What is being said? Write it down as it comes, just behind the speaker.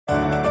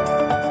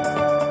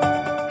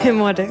Hur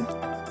mår du?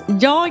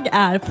 Jag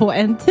är på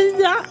en 10.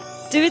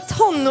 Du är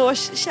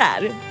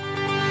tonårskär.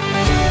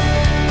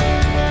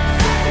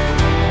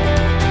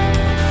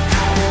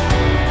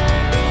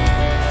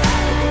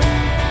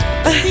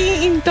 Det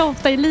är inte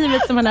ofta i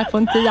livet som man är på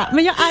en 10.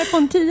 Men jag är på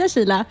en 10,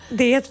 Sheila.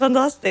 Det är helt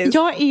fantastiskt.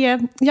 Jag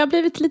har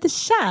blivit lite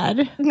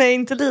kär. Nej,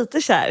 inte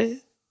lite kär.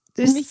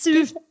 Du är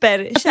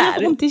superkär. Jag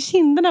får ont i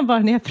kinderna bara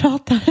när jag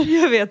pratar.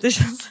 Jag vet, det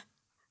känns...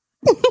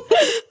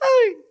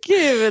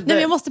 Gud. Nej,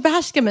 men jag måste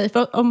behärska mig.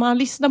 För om man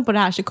lyssnar på det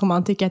här så kommer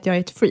man tycka att jag är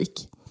ett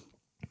freak.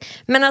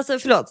 Men alltså,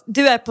 förlåt.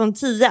 Du är på en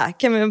 10.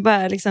 Kan vi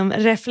bara liksom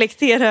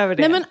reflektera över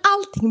det? Nej, men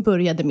allting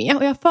började med.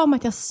 Och jag får mig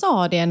att jag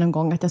sa det någon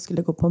gång att jag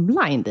skulle gå på en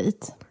blind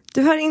date.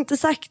 Du har inte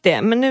sagt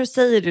det, men nu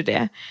säger du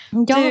det.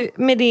 Ja. Du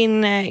med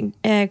din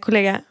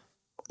kollega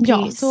Pingis.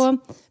 Ja, så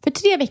för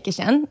 3 veckor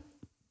sedan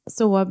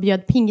så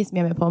bjöd Pingis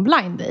med mig på en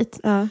blind date.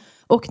 Ja.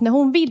 Och när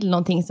hon vill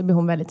någonting så blir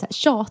hon väldigt så här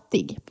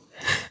tjatig.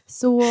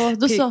 Så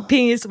då sa...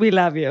 Pingis, we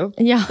love you.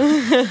 Ja,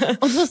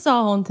 och då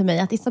sa hon till mig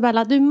att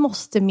Isabella, du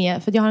måste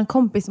med, för jag har en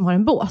kompis som har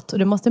en båt och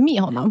du måste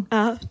med honom.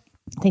 Ja.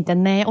 Jag tänkte,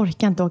 nej, jag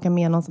orkar inte åka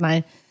med någon sån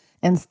här,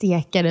 en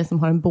stekare som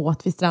har en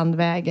båt vid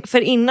Strandvägen.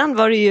 För innan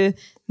var du ju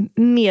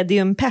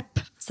medium pepp,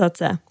 så att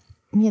säga.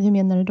 Hur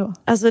menar du då?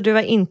 Alltså, du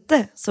var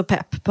inte så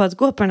pepp på att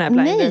gå på den här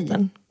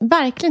blind-daten. Nej,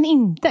 verkligen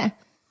inte.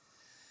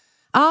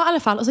 Ja, i alla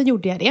fall, och så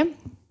gjorde jag det.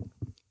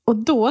 Och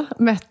då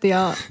mötte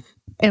jag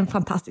en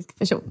fantastisk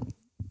person.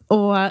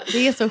 Och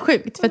det är så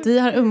sjukt, för att vi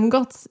har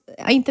umgåtts,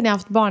 inte när jag har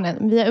haft barnen,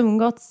 men vi har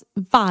umgåtts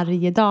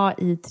varje dag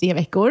i 3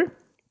 veckor.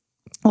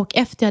 Och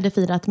efter jag hade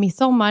firat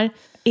midsommar...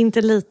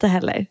 Inte lite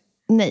heller.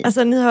 Nej.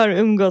 Alltså, ni har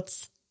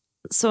umgåtts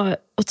så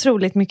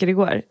otroligt mycket det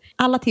går.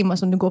 Alla timmar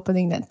som du går på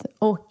dygnet.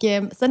 Och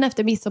sen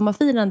efter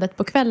midsommarfirandet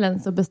på kvällen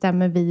så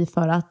bestämmer vi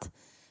för att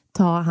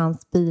ta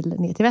hans bil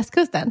ner till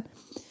västkusten.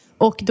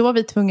 Och då var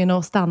vi tvungna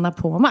att stanna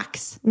på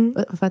Max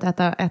för att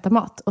äta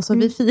mat. Och så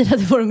vi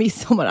firade vår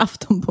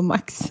midsommarafton på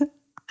Max.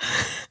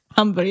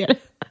 Hamburgare.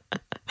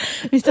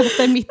 Vi satt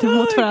där mitt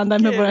emot varandra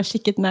med våra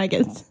chicken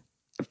nuggets.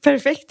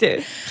 Perfekt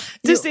ju.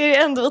 Du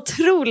ser ändå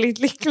otroligt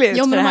lycklig ut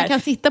jo, för men det om här. man kan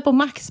sitta på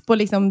Max på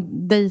liksom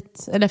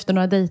dejt, eller efter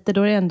några dejter,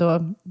 då är det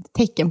ändå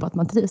tecken på att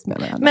man trivs med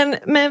varandra.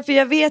 Men för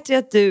jag vet ju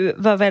att du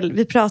var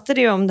vi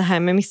pratade ju om det här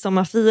med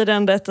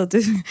midsommarfirandet, att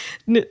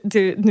nu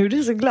är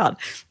du så glad.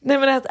 Nej,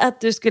 men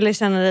att du skulle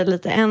känna dig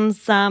lite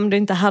ensam, du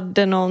inte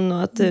hade någon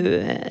och att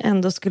du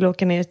ändå skulle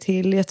åka ner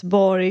till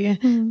Göteborg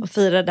och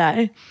fira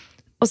där.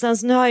 Och sen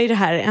så nu har ju det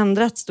här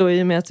ändrats då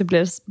i och med att du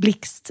blev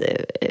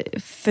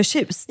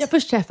förtjust. Ja,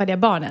 först träffade jag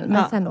barnen,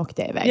 men sen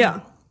åkte jag iväg. Ja.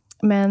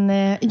 Men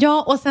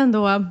ja, och sen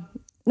då...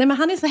 Nej, men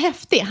han är så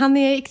häftig. Han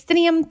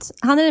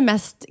är den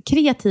mest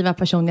kreativa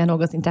personen jag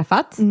någonsin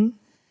träffat.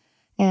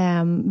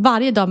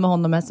 Varje dag med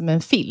honom är som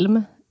en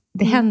film.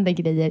 Det händer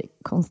grejer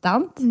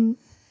konstant.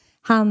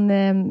 Han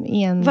är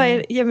en...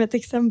 Ge mig ett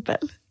exempel.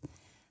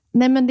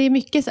 Nej, men det är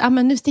mycket så,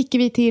 men nu sticker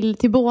vi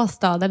till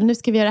Båstad, eller nu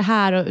ska vi göra det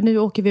här, och nu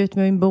åker vi ut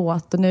med min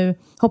båt, och nu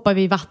hoppar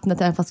vi i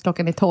vattnet även fast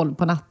klockan är 12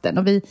 på natten,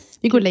 och vi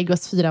går och lägger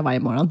oss 4 varje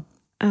morgon.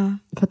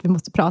 För att vi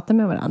måste prata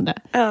med varandra.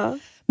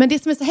 Men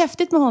det som är så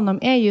häftigt med honom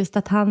är just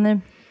att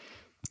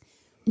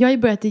jag har ju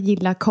börjat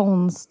gilla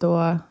konst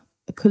och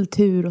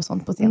kultur och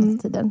sånt på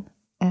senaste tiden.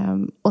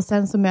 Och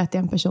sen så möter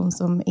jag en person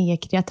som är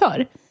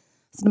kreatör.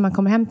 Så när man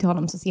kommer hem till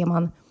honom så ser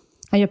man,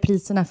 han gör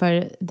priserna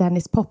för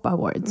Dennis Pop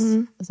Awards.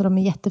 Så de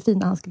är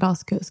jättefina, hans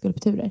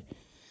glasskulpturer.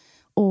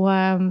 Och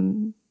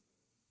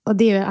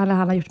det är, han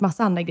har gjort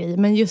massa andra grejer.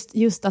 Men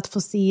just att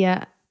få se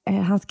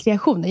hans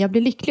kreationer, jag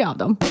blir lycklig av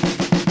dem.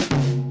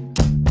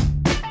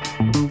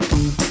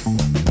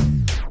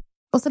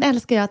 Och sen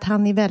älskar jag att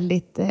han är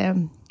väldigt,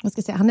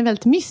 han är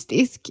väldigt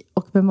mystisk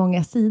och med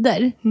många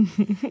sidor.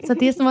 Så att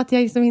det är som att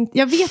jag liksom inte,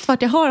 jag vet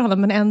vart jag har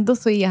honom, men ändå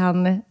så är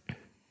han,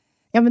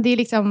 ja men det är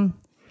liksom,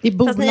 det är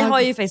bolag. Fast ni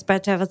har ju faktiskt bara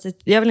träffats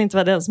jag vill inte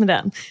vara den som är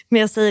den.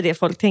 Men jag säger det,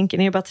 folk tänker,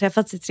 ni har bara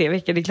träffats i 3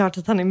 veckor, det är klart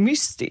att han är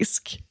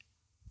mystisk.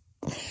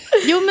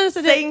 Jo, men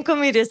så sen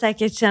kommer ju du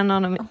säkert känna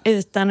honom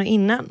utan och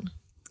innan.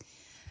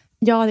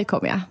 Ja, det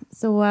kommer jag.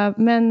 Så,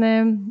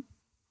 men...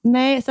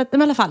 Nej, så att, i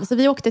alla fall. Så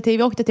vi åkte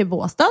till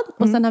Båstad.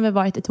 Och sen har vi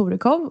varit i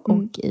Torekov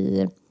och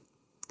i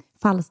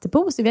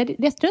Falsterbo. Så vi har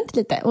rest runt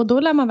lite. Och då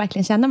lär man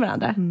verkligen känna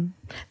varandra.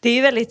 Det är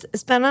ju väldigt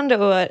spännande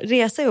att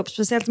resa ihop.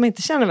 Speciellt om man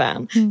inte känner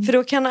varandra. För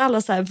då kan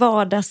alla så här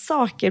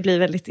vardagssaker bli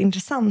väldigt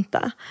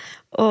intressanta.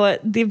 Och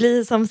det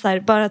blir som så här,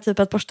 bara typ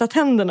att borsta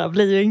tänderna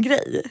blir ju en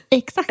grej.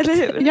 Exakt. Eller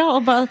hur?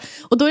 Ja,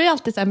 och då är det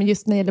alltid så här, men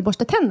just när det gäller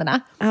borsta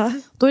tänderna.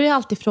 Då är det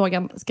alltid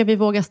frågan, ska vi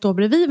våga stå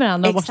bredvid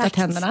varandra och borsta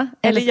tänderna?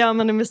 Eller gör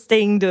man det med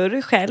stängd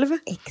dörr själv?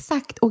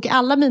 Exakt. Och i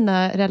alla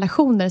mina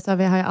relationer så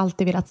har jag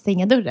alltid velat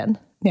stänga dörren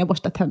när jag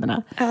borstar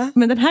tänderna.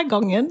 Men den här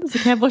gången så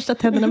kan jag borsta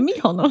tänderna med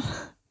honom.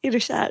 Är du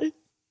kär?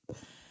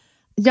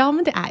 Ja,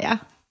 men det är jag.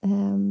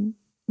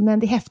 Men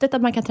det är häftigt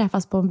att man kan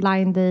träffas på en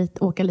blind date,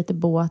 åka lite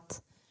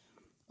båt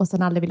och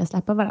sen aldrig vilja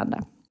släppa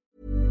varandra.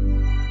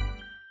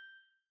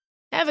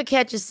 Ever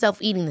catch yourself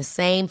eating the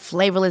same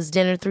flavorless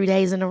dinner 3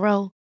 days in a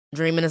row?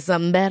 Dreaming of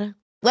something better?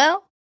 Well,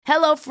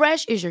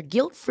 HelloFresh is your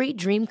guilt-free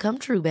dream come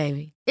true,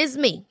 baby. It's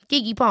me,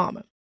 Keke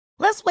Palmer.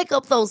 Let's wake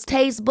up those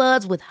taste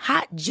buds with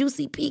hot,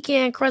 juicy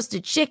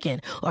pecan-crusted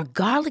chicken or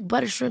garlic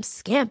butter shrimp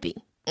scampi.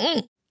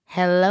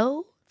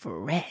 Hello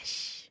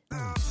Fresh.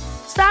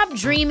 Stop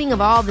dreaming of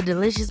all the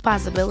delicious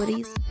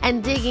possibilities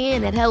and dig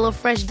in at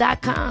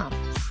HelloFresh.com.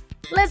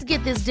 Let's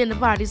get this dinner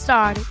party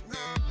started.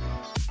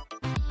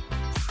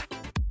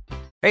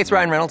 Hey, it's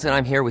Ryan Reynolds, and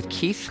I'm here with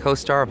Keith,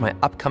 co-star of my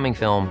upcoming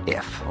film,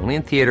 If, only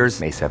in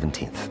theaters May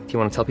 17th. Do you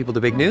want to tell people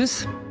the big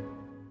news?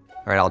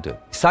 All right, I'll do it.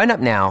 Sign up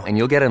now and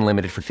you'll get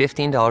unlimited for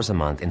 $15 a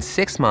month and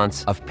 6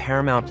 months of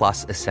Paramount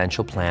Plus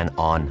Essential Plan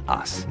on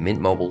us.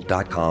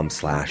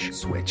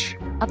 MintMobile.com/switch.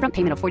 Upfront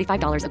payment of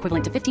 $45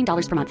 equivalent to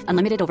 $15 per month.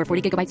 Unlimited over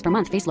 40 gigabytes per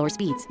month. Face lower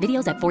speeds.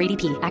 Videos at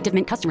 480p. Active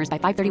Mint customers by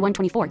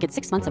 531.24 get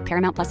 6 months of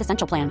Paramount Plus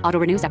Essential Plan. Auto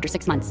renews after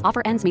 6 months.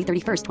 Offer ends May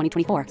 31st,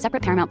 2024.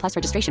 Separate Paramount Plus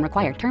registration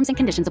required. Terms and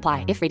conditions apply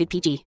if rated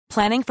PG.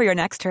 Planning for your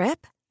next trip?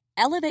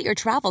 Elevate your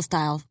travel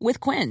style with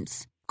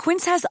Quince.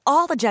 Quince has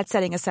all the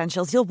jet-setting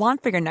essentials you'll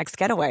want for your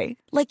next getaway,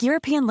 like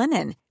European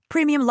linen,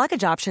 premium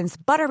luggage options,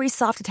 buttery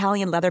soft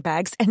Italian leather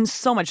bags, and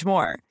so much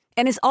more.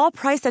 And is all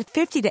priced at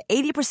 50 to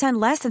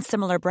 80% less than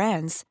similar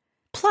brands.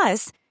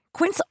 Plus,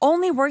 Quince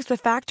only works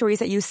with factories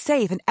that use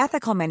safe and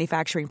ethical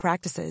manufacturing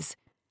practices.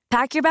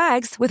 Pack your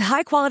bags with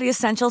high-quality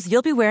essentials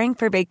you'll be wearing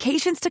for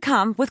vacations to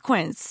come with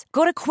Quince.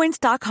 Go to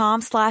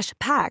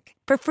quince.com/pack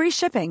for free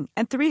shipping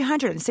and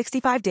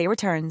 365-day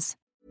returns.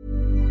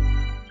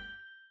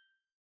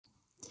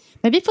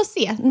 Men vi får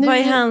se. Nu...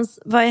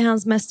 Vad är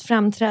hans mest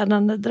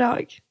framträdande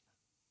drag?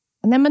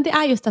 Nej, men det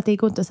är just att det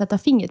går inte att sätta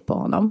fingret på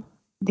honom.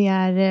 Det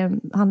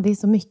är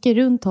så mycket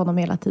runt honom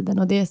hela tiden.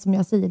 Och det är som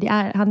jag säger,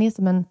 han är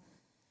som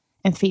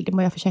en film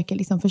och jag försöker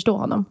liksom förstå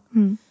honom.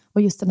 Mm.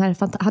 Och just den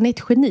här, han är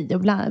ett geni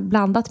och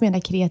blandat med den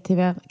här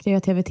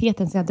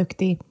kreativiteten så är han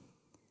duktig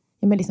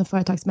men liksom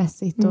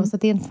företagsmässigt. Och, så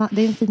det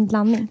är en fin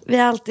blandning. Vi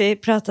har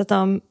alltid pratat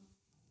om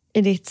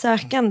i ditt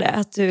sökande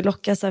att du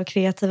lockas av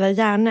kreativa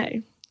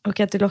hjärnor. Och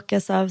att du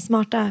lockas av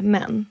smarta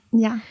män.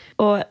 Ja.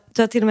 Och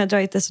du har till och med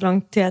dragit det så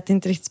långt till att det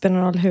inte riktigt spelar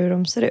någon roll hur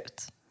de ser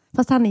ut.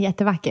 Fast han är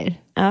jättevacker.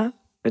 Ja,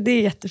 och det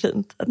är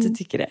jättefint att du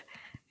tycker det.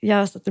 Jag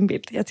har satt en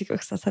bild, jag tycker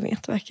också att han är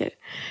jättevacker.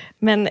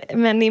 Men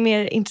det är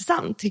mer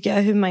intressant tycker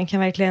jag hur man kan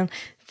verkligen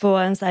få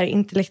en så här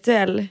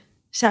intellektuell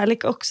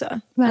kärlek också.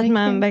 Verkligen.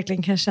 Att man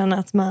verkligen kan känna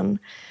att man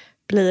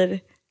blir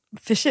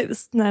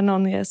förtjust när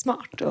någon är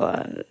smart och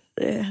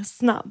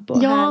snabb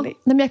och härlig.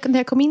 När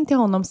jag kom in till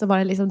honom så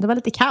var det var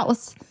lite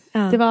kaos. Ja.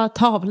 Det var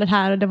tavlor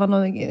här och det var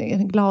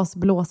någon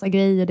glasblåsa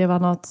grej och det var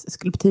något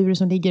skulpturer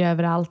som ligger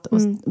överallt. Och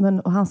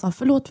han sa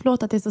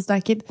förlåt att det är så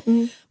stökigt.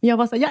 Men jag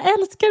var så här, jag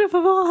älskar att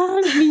få vara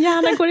här. Min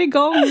hjärna går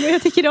igång och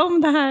jag tycker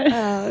om det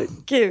här.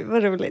 Gud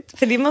vad roligt.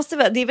 För det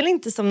är väl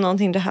inte som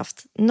någonting du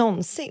haft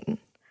någonsin?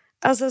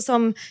 Alltså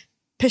som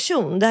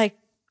person, det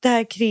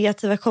här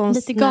kreativa,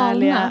 konstnärliga.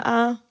 Lite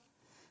galna.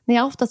 När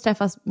jag oftast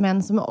träffas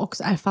män som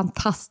också är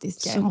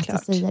fantastiska, jag måste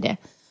säga det.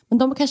 Men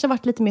de har kanske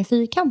varit lite mer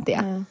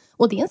fyrkantiga.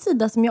 Och det är en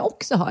sida som jag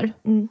också har,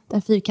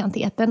 den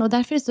fyrkantigheten. Och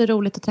därför är det så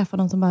roligt att träffa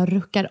någon som bara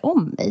ruckar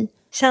om mig.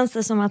 Känns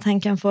det som att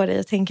han kan få dig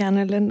att tänka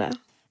annorlunda?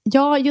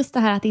 Ja, just det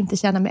här att inte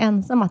känna mig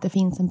ensam, att det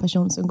finns en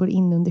person som går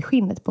in under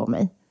skinnet på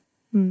mig.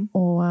 Men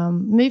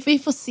vi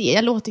får se,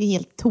 jag låter ju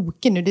helt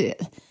tokig nu.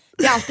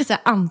 Det är alltid så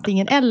här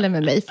antingen eller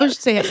med mig.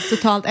 Först så är jag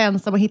totalt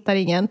ensam och hittar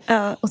ingen.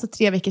 Och så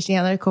 3 veckor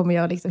senare kommer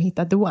jag liksom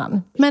hitta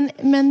Duan.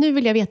 Men nu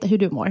vill jag veta hur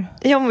du mår.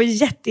 Jag mår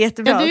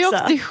jättebra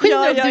också. Du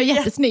skiner och du är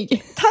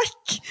jättesnygg.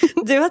 Tack!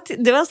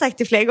 Du har sagt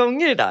det flera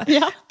gånger idag.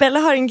 Ja. Bella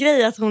har en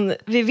grej att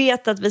vi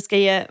vet att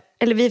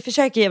vi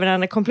försöker ge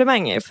varandra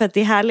komplimanger för att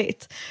det är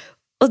härligt.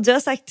 Och du har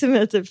sagt till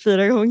mig typ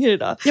 4 gånger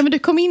idag. Ja, men du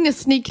kom in i en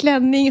snygg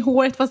klänning,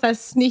 håret var så här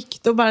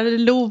snyggt och bara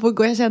låg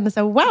och jag kände så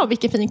här, wow,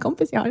 vilken fin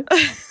kompis jag har.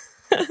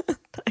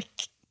 Tack.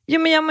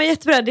 Jo, men jag mår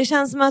jättebra. Det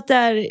känns som att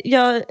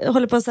jag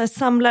håller på att så här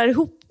samlar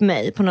ihop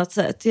mig på något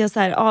sätt. Jag så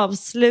här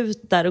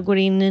avslutar och går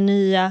in i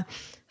nya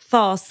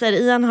faser.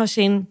 Ian har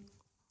sin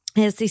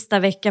sista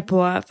vecka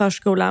på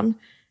förskolan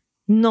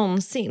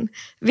någonsin.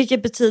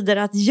 Vilket betyder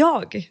att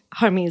jag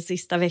har min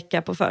sista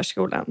vecka på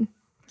förskolan.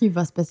 Gud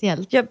vad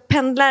speciellt. Jag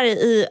pendlar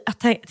i att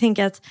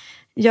tänka att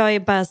jag är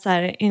bara så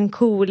här en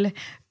cool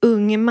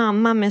ung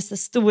mamma med så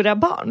stora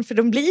barn. För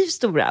de blir ju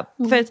stora.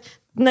 För att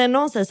när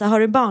någon säger så här, har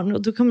du barn?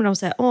 Och då kommer de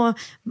säga,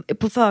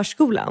 på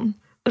förskolan.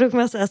 Och då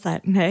kommer jag säga så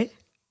här, nej.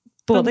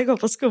 Båda går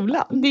på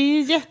skolan. Det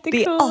är jättekul.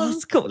 Det är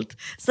ascoolt.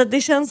 Så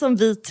det känns som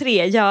vi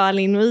 3, jag,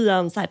 Alin och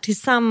Ian, så här,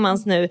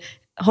 tillsammans nu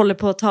håller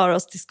på att ta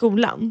oss till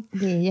skolan.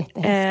 Det är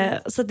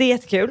jättehäftigt. Så det är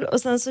jättekul.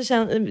 Och sen så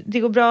det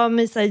går bra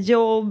med så här,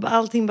 jobb,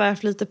 allting bara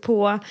flyter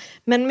på.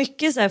 Men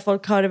mycket så här,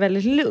 folk har det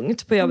väldigt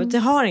lugnt på jobbet. Det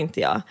har inte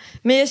jag.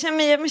 Men jag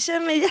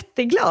känner mig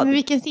jätteglad. Men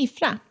vilken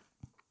siffra?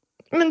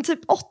 Men typ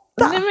 8.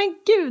 Nej men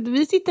gud,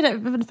 vi sitter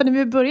där. För när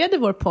vi började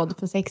vår podd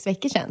för 6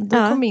 veckor sedan.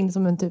 Då kom vi in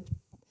som en typ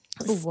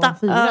 2 och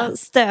 4.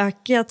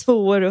 Stökiga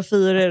 2 och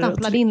 4.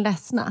 Stamplade in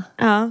ledsna.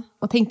 Ja.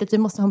 Och tänkte att vi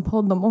måste ha en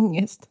podd om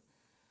ångest.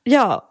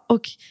 Ja,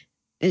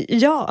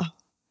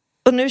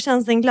 och nu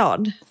känns den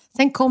glad.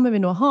 Sen kommer vi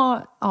nog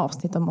ha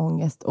avsnitt om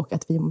ångest och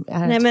att vi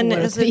är Nej, men 2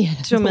 eller 3.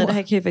 Tro mig, det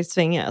här kan ju faktiskt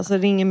svänga. Alltså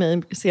ringer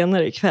mig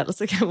senare ikväll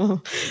så kan man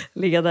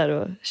ligga där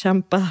och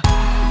kämpa.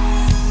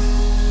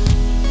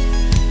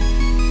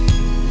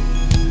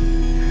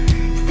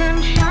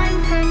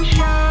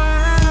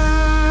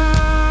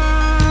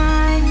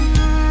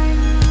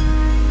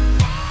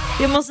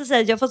 Jag måste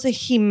säga att jag har fått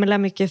så himla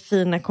mycket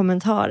fina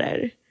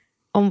kommentarer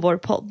om vår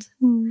podd.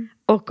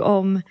 Och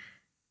om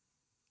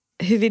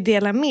hur vi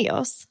delar med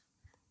oss.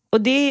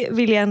 Och det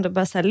vill jag ändå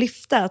bara så här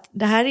lyfta. Att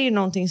det här är ju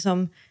någonting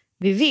som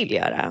vi vill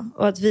göra.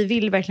 Och att vi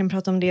vill verkligen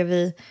prata om det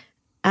vi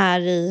är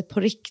i på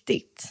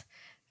riktigt.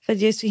 För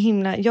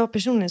att jag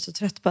personligen är så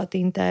trött på att det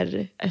inte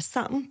är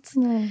sant.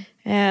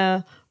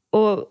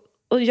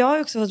 Och jag har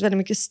också fått väldigt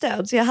mycket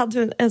stöd. Så jag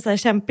hade en så här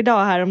kämpig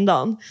dag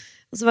häromdagen.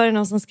 Och så var det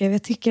någon som skrev,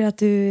 jag tycker att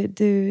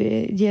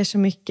du ger så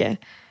mycket.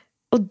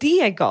 Och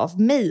det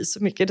gav mig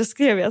så mycket. Då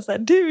skrev jag så här,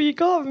 du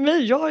gav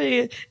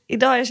mig.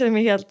 Idag jag känner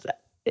mig helt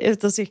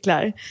ute och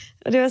cyklar.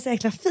 Och det var så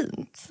jäkla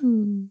fint.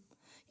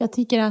 Jag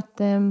tycker att,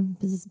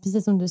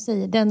 precis som du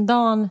säger, den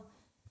dagen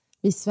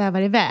vi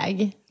svävar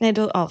iväg. Nej,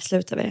 då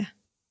avslutar vi det.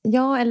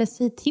 Ja, eller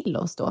säg till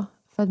oss då.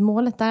 För att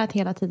målet är att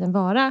hela tiden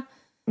vara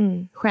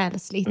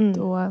själsligt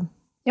och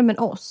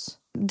oss.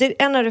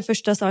 En av de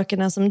första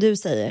sakerna som du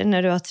säger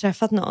när du har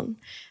träffat någon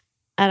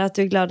är att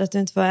du är glad att du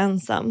inte var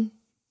ensam.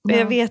 Och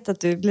jag vet att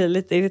du blir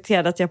lite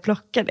irriterad att jag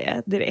plockar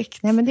det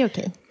direkt. Nej, men det är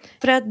okej.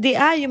 För att det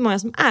är ju många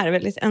som är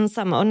väldigt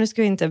ensamma. Och nu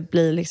ska vi inte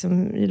bli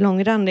liksom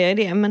långrandiga i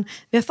det. Men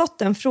vi har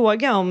fått en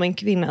fråga om en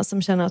kvinna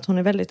som känner att hon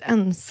är väldigt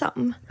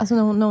ensam. Alltså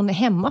när hon är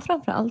hemma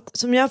framförallt.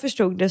 Som jag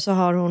förstod det så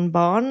har hon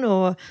barn.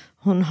 Och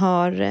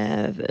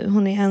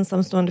hon är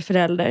ensamstående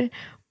förälder.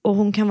 Och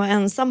hon kan vara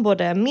ensam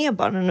både med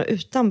barnen och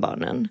utan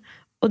barnen.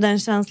 Och den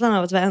känslan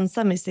av att vara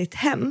ensam i sitt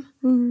hem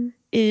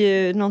är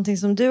ju någonting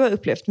som du har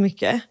upplevt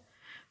mycket.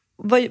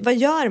 Vad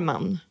gör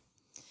man?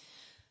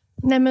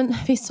 Nej, men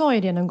vi sa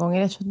ju det någon gång,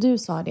 eller jag tror att du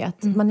sa det,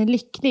 att man är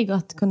lycklig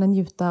att kunna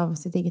njuta av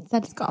sitt eget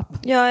sällskap.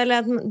 Ja, eller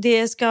att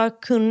det ska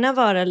kunna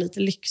vara lite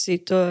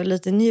lyxigt och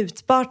lite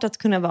njutbart att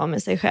kunna vara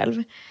med sig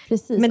själv.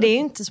 Precis. Men det är ju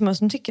inte så många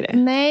som tycker det.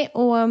 Nej,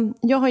 och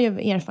jag har ju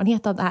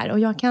erfarenhet av det här och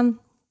jag kan...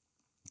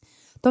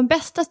 De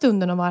bästa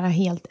stunderna att vara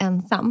helt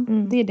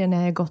ensam, det är det när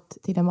jag har gått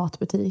till en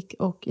matbutik.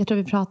 Och jag tror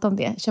vi pratade om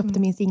det. Köpte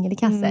min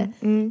singelikasse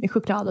med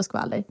choklad och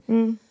skvaller.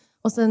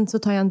 Och sen så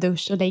tar jag en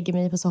dusch och lägger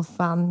mig på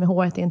soffan med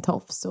håret i en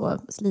tofs och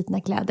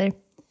slitna kläder.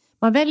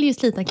 Man väljer ju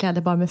slitna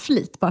kläder bara med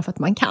flit, bara för att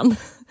man kan.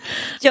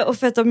 Ja, och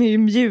för att de är ju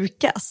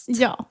mjukast.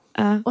 Ja,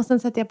 och sen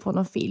sätter jag på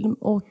någon film.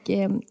 Och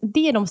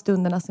det är de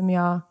stunderna som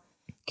jag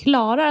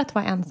klarar att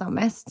vara ensam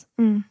mest.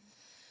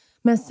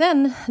 Men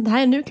sen, det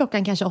här är nu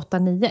klockan kanske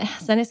 8-9.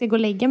 Sen när jag ska gå och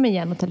lägga mig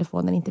igen och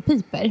telefonen inte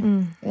piper.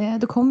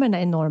 Då kommer den där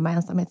enorma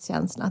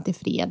ensamhetskänslan att det är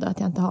fred och att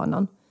jag inte har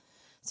någon.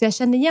 Så jag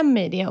känner igen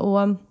mig i det.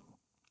 Och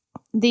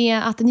det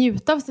att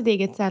njuta av sitt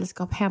eget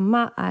sällskap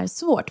hemma är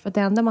svårt. För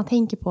det enda man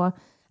tänker på är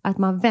att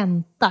man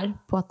väntar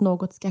på att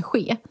något ska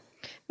ske.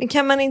 Men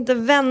kan man inte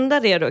vända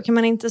det då? Kan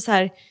man inte så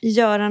här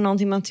göra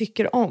någonting man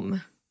tycker om?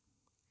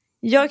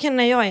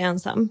 När jag är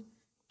ensam,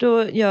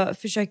 då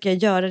försöker jag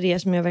göra det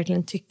som jag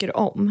verkligen tycker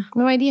om.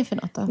 Men vad är det för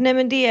något då? Nej,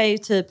 men det är ju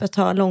typ att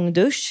ta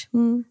långdusch.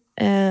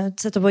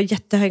 Sätta på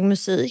jättehög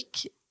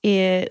musik.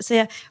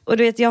 Och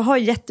du vet, jag har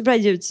jättebra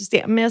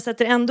ljudsystem. Men jag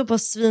sätter ändå på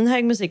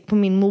svinhög musik på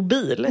min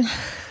mobil.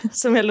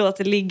 Som jag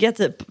låter ligga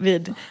typ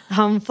vid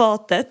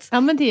handfatet.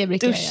 Ja, men det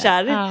brukar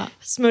duschar, jag göra.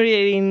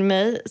 smörjer in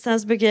mig. Sen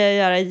så brukar jag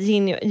göra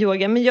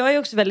yin-yoga. Men jag är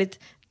också väldigt...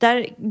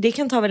 det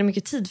kan ta väldigt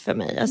mycket tid för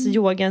mig. Alltså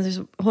yogan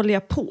så håller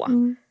jag på.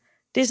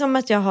 Det är som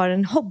att jag har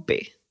en hobby.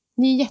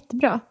 Det är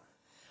jättebra.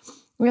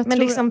 Och men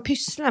liksom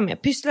pyssla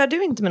med. Pysslar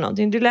du inte med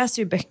någonting? Du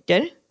läser ju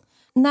böcker.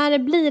 När det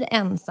blir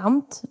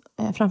ensamt,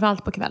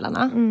 framförallt på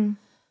kvällarna,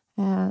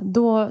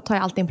 då tar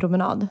jag alltid en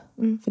promenad.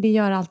 För det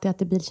gör alltid att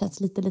det känns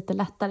lite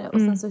lättare. Och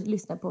sen så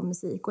lyssnar jag på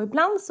musik. Och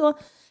ibland så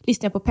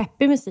lyssnar jag på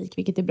peppig musik,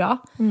 vilket är bra.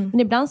 Men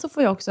ibland så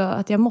får jag också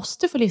att jag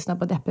måste få lyssna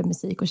på deppig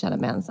musik och känna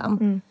mig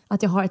ensam.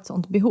 Att jag har ett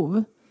sånt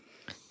behov.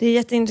 Det är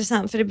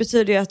jätteintressant, för det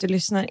betyder ju att du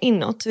lyssnar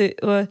inåt.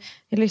 Och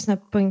jag lyssnar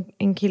på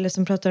en kille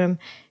som pratar om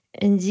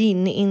en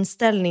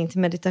yin-inställning till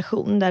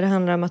meditation. Där det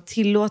handlar om att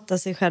tillåta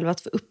sig själv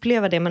att få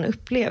uppleva det man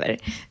upplever.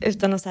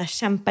 Utan att så här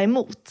kämpa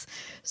emot.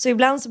 Så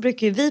ibland så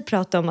brukar ju vi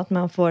prata om att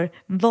man får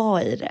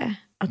vara i det.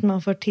 Att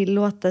man får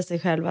tillåta sig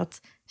själv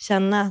att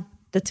känna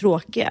det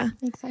tråkiga.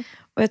 Exakt.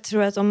 Och jag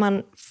tror att om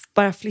man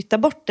bara flyttar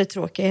bort det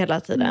tråkiga hela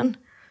tiden.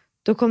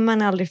 Då kommer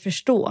man aldrig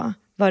förstå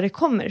var det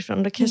kommer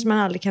ifrån. Då kanske man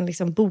aldrig kan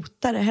liksom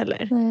bota det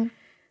heller.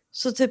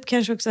 Så typ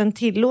kanske också en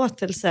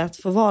tillåtelse att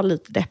få vara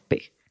lite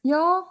deppig.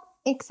 Ja,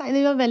 exakt.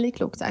 Det var väldigt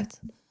klokt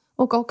sagt.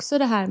 Och också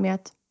det här med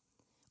att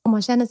om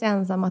man känner sig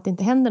ensam, att det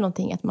inte händer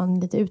någonting, att man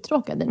är lite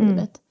uttråkad i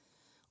livet.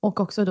 Och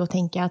också då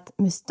tänka att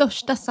med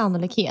största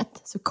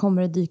sannolikhet så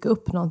kommer det dyka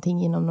upp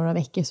någonting inom några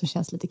veckor som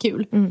känns lite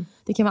kul.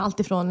 Det kan vara allt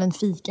ifrån en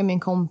fika med en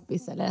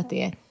kompis eller att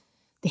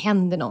det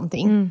händer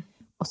någonting.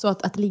 Och så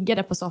att ligga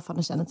där på soffan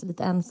och känna sig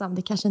lite ensam,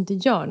 det kanske inte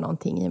gör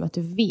någonting i och med att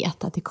du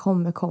vet att det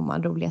kommer komma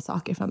roliga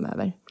saker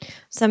framöver.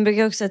 Sen brukar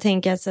jag också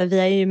tänka att vi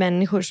är ju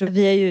människor, så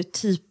vi är ju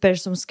typer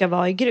som ska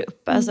vara i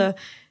grupp. Alltså,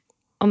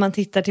 om man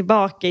tittar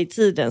tillbaka i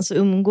tiden så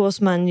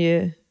umgås man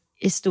ju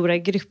i stora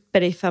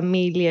grupper, i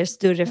familjer,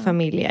 större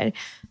familjer.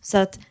 Så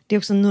att det är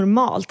också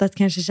normalt att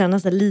kanske känna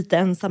sig lite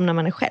ensam när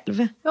man är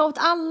själv. Ja, och att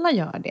alla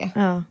gör det.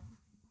 Ja.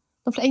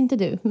 Inte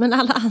du, men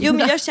alla andra.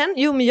 Men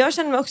jag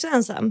känner mig också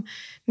ensam.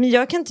 Men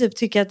jag kan typ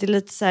tycka att det är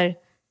lite så här,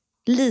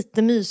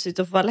 lite mysigt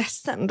att få vara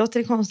ledsen. Låter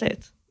det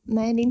konstigt?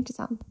 Nej, det är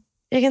intressant.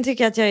 Jag kan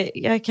tycka att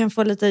jag kan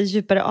få lite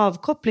djupare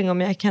avkoppling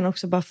om jag kan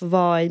också bara få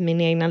vara i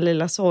min egna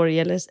lilla sorg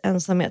eller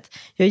ensamhet.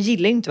 Jag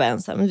gillar inte att vara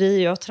ensam.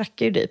 Jag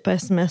trackar ju dig på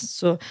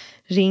sms och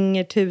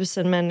ringer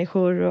 1000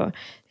 människor. Och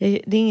det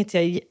är inget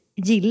jag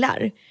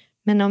gillar.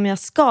 Men om jag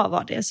ska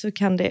vara det så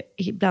kan det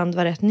ibland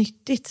vara rätt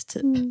nyttigt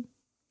typ.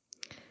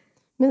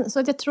 Men så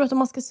att jag tror att om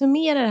man ska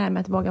summera det här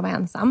med att våga vara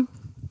ensam,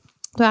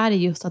 då är det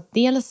just att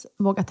dels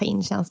våga ta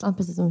in känslan,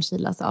 precis som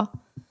Sheila sa.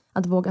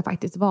 Att våga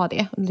faktiskt vara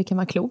det, och det kan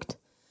vara klokt.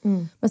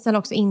 Men sen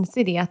också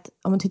inse det att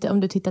om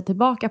du tittar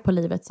tillbaka på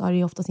livet så har det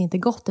ju oftast inte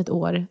gått ett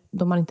år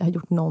då man inte har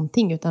gjort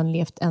någonting utan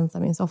levt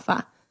ensam i en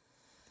soffa.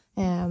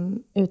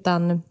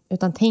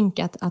 Utan tänk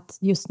att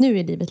just nu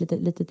är livet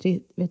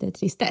lite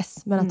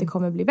tristess, men att det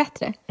kommer bli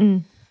bättre.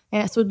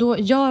 Så då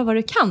gör vad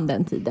du kan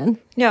den tiden.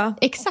 Ja.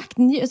 Exakt,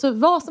 så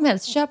vad som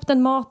helst. Köp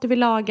den mat du vill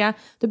laga.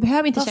 Du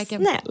behöver inte käka.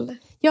 Snäll.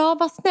 Ja,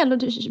 var snäll. Och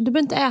du behöver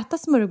inte äta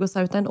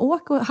smörgåsar utan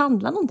åk och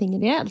handla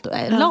någonting rejält. Och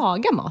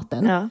laga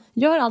maten. Ja.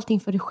 Gör allting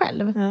för dig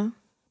själv. Ja.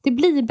 Det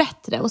blir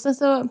bättre. Och sen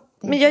så...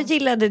 Men jag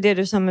gillade det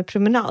du sa med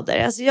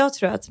promenader. Alltså jag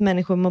tror att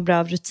människor mår bra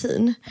av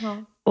rutin. Ja.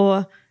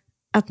 Och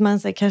att man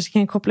så här, kanske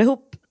kan koppla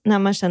ihop när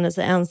man känner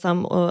sig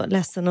ensam och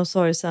ledsen och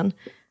sorgsen.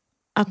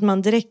 Att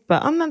man direkt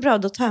bara, men bra,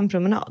 då tar jag en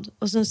promenad.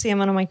 Och så ser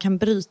man om man kan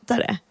bryta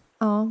det.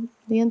 Ja,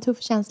 det är en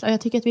tuff känsla. Och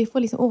jag tycker att vi får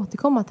liksom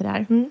återkomma till det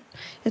här.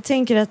 Jag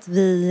tänker att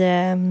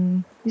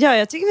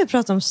jag tycker vi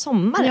pratar om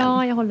sommaren.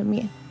 Ja, jag håller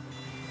med.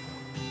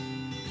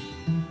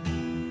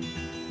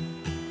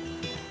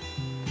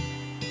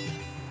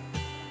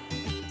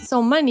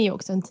 Sommaren är ju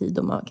också en tid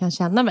då man kan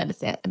känna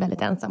väldigt,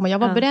 väldigt ensam. Och jag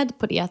var beredd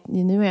på det, att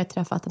nu har jag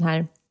träffat den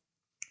här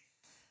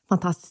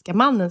fantastiska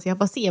mannen, så jag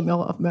får se om jag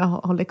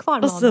håller kvar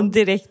med honom. Och sen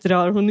direkt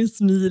drar hon i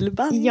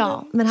smilbanden.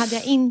 Ja, men hade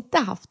jag inte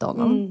haft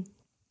honom,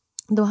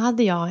 då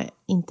hade jag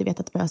inte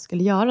vetat vad jag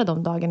skulle göra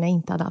de dagarna jag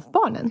inte hade haft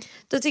barnen.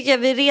 Då tycker jag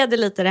vi reder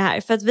lite det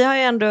här. För att du har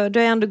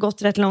ju ändå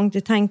gått rätt långt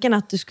i tanken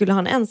att du skulle ha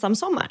en ensam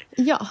sommar.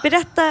 Ja.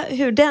 Berätta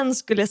hur den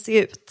skulle se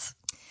ut.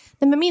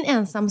 Nej, men min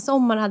ensam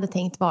sommar hade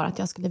tänkt vara att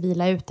jag skulle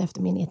vila ut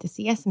efter min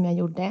ETC som jag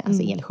gjorde.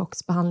 Alltså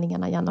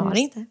elchocksbehandlingarna i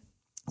januari.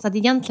 Så att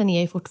egentligen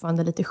är jag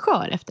fortfarande lite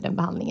skör efter den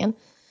behandlingen.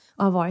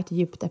 Och har varit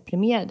djupt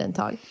deprimerad en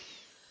tag.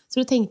 Så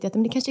då tänkte jag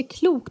att det kanske är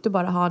klokt att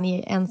bara ha en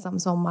ensam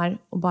sommar.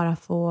 Och bara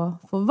få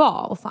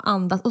vara och få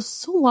andas. Och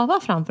sova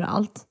framför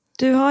allt.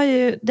 Du har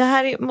ju, det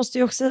här måste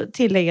ju också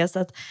tilläggas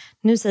att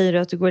nu säger du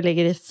att du går och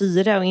lägger dig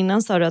 4. Och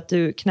innan sa du att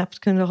du knappt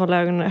kunde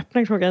hålla ögonen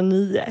öppna klockan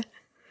 9.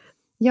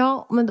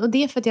 Ja, och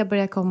det är för att jag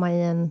börjar komma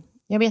i en...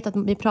 Jag vet att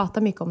vi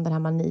pratar mycket om den här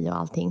mani och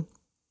allting.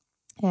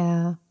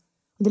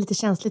 Det är lite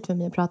känsligt för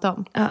mig att prata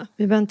om. Ja,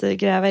 vi behöver inte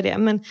gräva i det.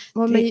 Men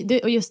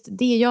och just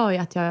det gör ju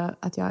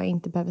att jag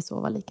inte behöver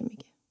sova lika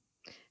mycket.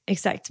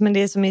 Exakt, men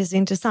det som är så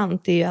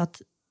intressant är ju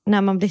att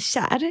när man blir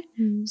kär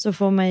så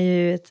får man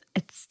ju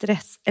ett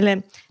stress.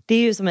 Eller det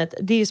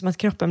är ju som att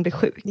kroppen blir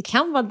sjuk. Det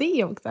kan vara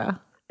det också.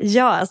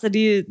 Ja, alltså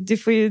du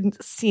får ju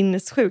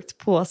sinnessjukt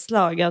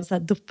påslag av så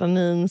här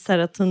dopamin,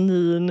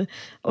 serotonin,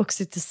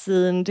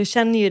 oxytocin. Du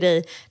känner ju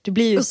dig, du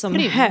blir ju som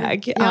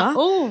hög.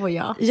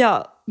 Ja.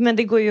 Ja, men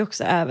det går ju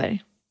också över.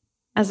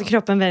 Alltså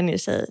kroppen vänjer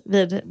sig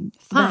vid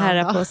det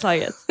här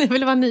påslaget. Jag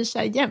vill vara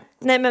nykär igen.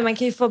 Nej, men man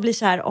kan ju få bli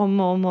kär om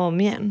och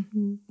om igen.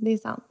 Det är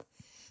sant.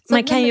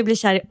 Man kan ju bli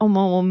kär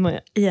om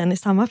igen i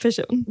samma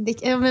person.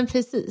 Ja, men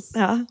precis.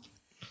 Ja.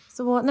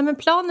 Så, men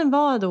planen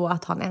var då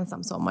att ha en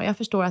ensam sommar. Jag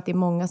förstår att det är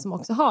många som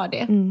också har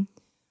det.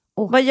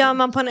 Och vad gör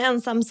man på en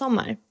ensam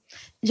sommar?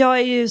 Jag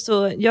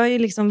har ju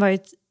liksom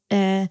varit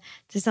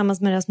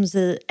tillsammans med Rasmus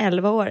i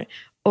 11 år.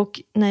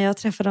 Och när jag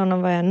träffade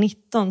honom var jag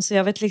 19. Så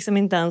jag vet liksom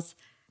inte ens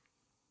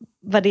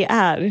vad det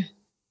är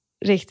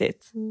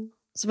riktigt.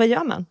 Så vad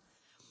gör man?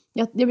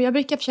 Jag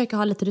brukar försöka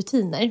ha lite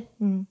rutiner.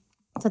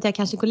 Så att jag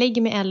kanske går och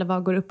lägger mig 11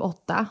 och går upp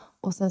 8.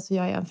 Och sen så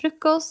gör jag en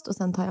frukost och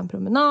sen tar jag en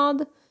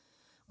promenad.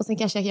 Och sen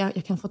kanske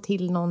jag kan få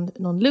till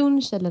någon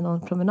lunch eller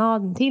någon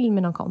promenad till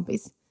med någon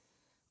kompis.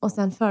 Och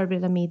sen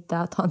förbereda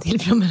middag, ta en till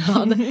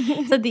promenad.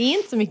 Så det är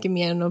inte så mycket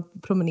mer än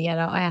att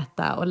promenera och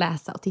äta och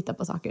läsa och titta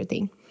på saker och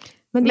ting.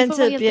 Men det får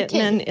vara helt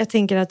okej. Men jag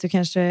tänker att du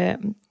kanske...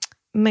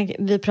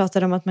 vi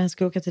pratade om att man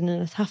ska åka till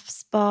Nynäs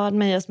havsbad.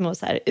 Man gör små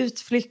så här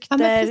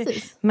utflykter.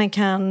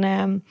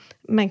 Ja,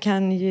 man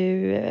kan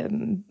ju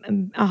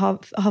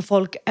ha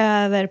folk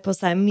över på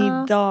så här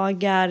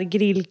middagar,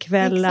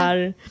 grillkvällar.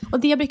 Exakt. Och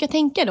det jag brukar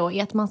tänka då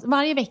är att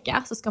varje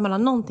vecka så ska man ha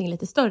någonting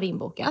lite större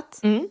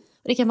inbokat.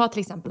 Och det kan vara till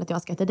exempel att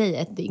jag ska till dig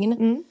ett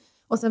dygn.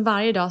 Och sen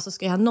varje dag så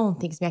ska jag ha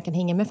någonting som jag kan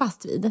hänga mig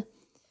fast vid.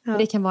 Och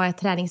det kan vara ett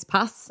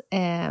träningspass.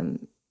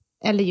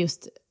 Eller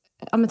just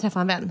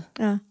träffa en vän.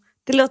 Ja.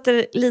 Det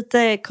låter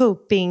lite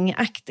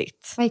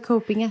coping-aktigt. Vad är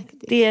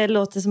coping-aktigt? Det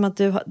låter som att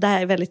det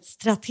här är väldigt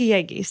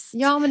strategiskt.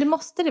 Ja, men det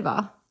måste det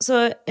vara.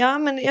 Så ja,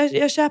 men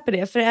jag köper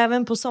det. För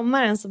även på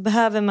sommaren så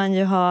behöver man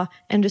ju ha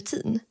en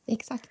rutin.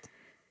 Exakt.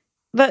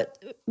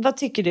 Vad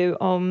tycker du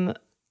om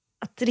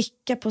att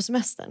dricka på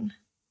semestern?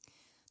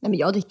 Nej, men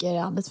jag dricker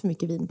alldeles för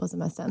mycket vin på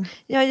semestern.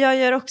 Ja, jag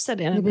gör också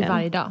det. Det blir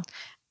varje dag.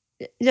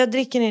 Jag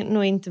dricker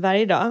nog inte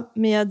varje dag.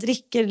 Men jag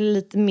dricker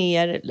lite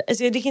mer.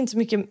 Alltså jag dricker inte så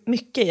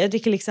mycket. Jag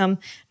dricker liksom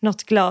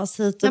något glas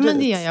hit och dit. Ja, men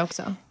det gör jag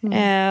också.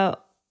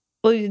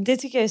 Och det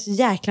tycker jag är så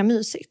jäkla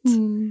mysigt.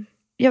 Mm.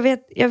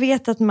 Jag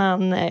vet att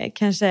man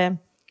kanske...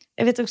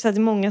 Jag vet också att det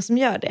är många som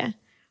gör det.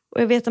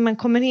 Och jag vet att man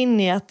kommer in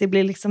i att det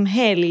blir liksom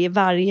helg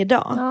varje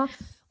dag.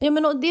 Ja,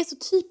 men det är så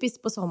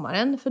typiskt på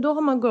sommaren. För då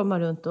går man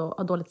runt och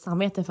har dåligt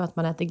samvete för att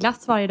man äter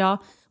glass varje dag.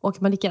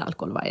 Och man dricker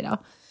alkohol varje dag.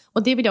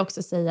 Och det vill jag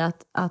också säga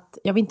att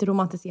jag vill inte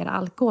romantisera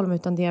alkohol.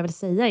 Utan det jag vill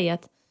säga är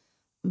att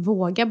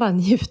våga bara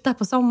njuta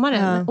på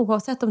sommaren. Ja.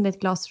 Oavsett om det är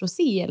ett glas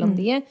rosé eller om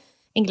det är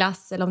en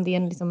glass eller om det är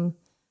en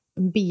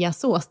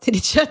beasås till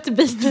ditt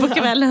köttbit på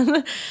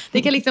kvällen.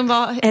 Det kan liksom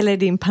vara... Eller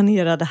din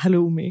panerade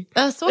halloumi.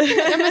 Så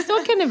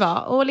kan det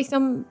vara. Och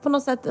liksom på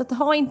något sätt att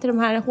ha inte de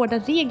här hårda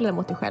reglerna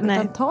mot dig själv. Nej.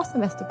 Utan ta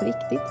semester på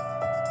riktigt.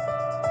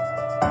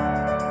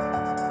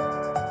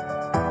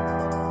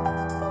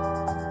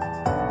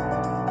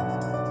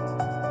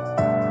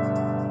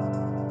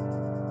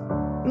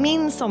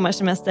 Min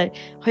sommarsemester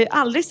har ju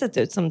aldrig sett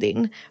ut som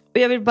din. Och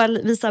jag vill bara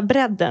visa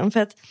bredden. För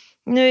att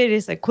nu är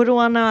det så här,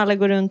 corona och alla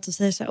går runt och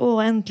säger så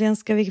här, äntligen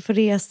ska vi få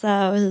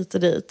resa och hit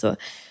och dit. Och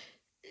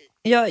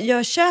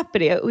jag köper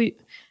det.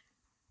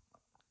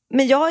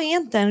 Men jag är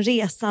inte en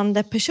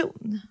resande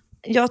person.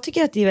 Jag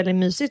tycker att det är väldigt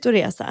mysigt att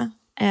resa.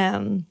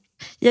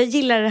 Jag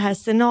gillar det här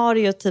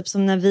scenariot typ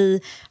som när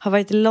vi har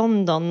varit i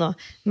London och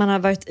man har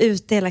varit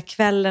ute hela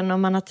kvällen och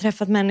man har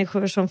träffat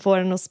människor som får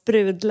en att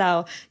sprudla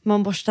och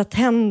man borstar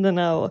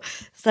tänderna och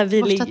så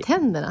här, borstar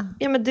tänderna?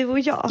 Ja, men du och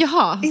jag.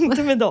 Jaha.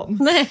 Inte med dem.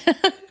 Nej.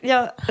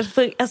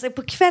 Alltså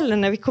på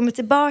kvällen när vi kommer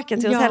tillbaka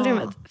till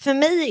hotellrummet. För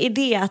mig är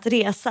det att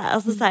resa.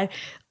 Alltså så här,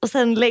 och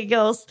sen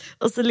lägga oss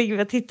och så ligger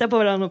vi och tittar på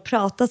varandra och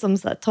pratar som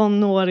så här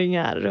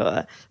tonåringar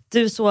och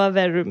du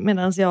sover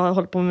medan jag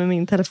håller på med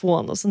min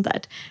telefon och sånt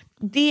där.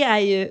 Det är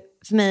ju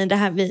för mig det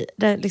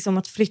här liksom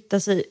att flytta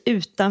sig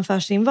utanför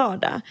sin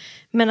vardag.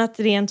 Men att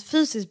rent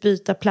fysiskt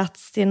byta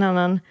plats till en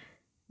annan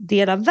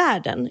del av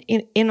världen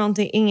är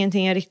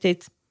ingenting jag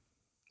riktigt...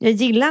 Jag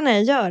gillar när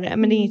jag gör det,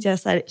 men det är inget jag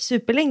så här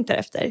superlängtar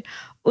efter.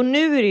 Och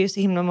nu är det ju så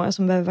himla många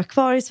som behöver vara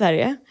kvar i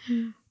Sverige.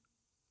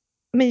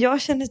 Men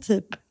jag känner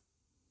typ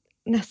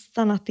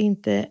nästan att det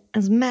inte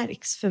ens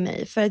märks för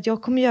mig. För att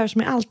jag kommer göra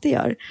som jag alltid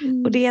gör.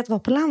 Och det är att vara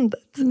på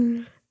landet.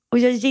 Och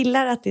jag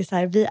gillar att det är så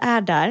här, vi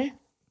är där.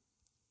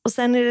 Och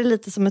sen är det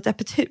lite som ett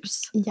öppet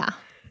hus. Ja.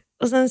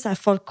 Och sen så här,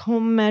 folk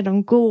kommer,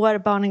 de går,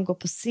 barnen går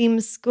på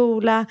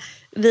simskola.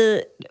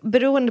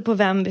 Beroende på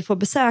vem vi får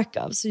besök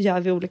av så gör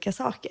vi olika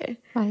saker.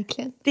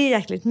 Verkligen. Det är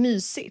jäkligt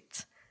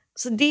mysigt.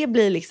 Så det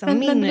blir liksom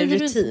min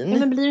rutin.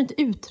 Men blir du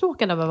inte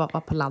uttråkad av att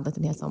vara på landet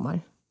en hel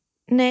sommar?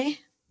 Nej.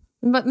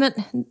 Men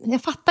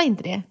jag fattar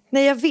inte det.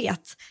 Nej, jag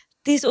vet.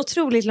 Det är så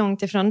otroligt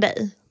långt ifrån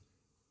dig.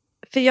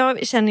 För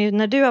jag känner ju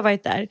när du har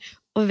varit där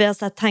och vi har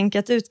så här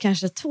tankat ut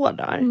kanske 2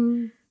 dagar.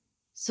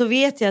 Så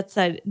vet jag att så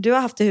här, du har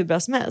haft det hur bra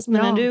som helst.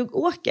 Men när du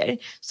åker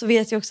så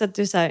vet jag också att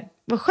du så här,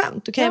 vad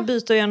skönt, då kan jag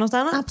byta och göra något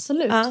annat.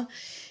 Absolut. Ja.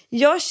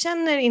 Jag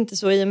känner inte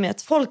så i och med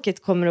att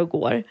folket kommer och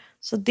går.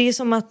 Så det är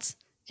som att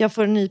jag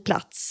får en ny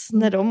plats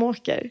när de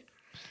åker.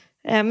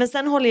 Men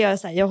sen håller jag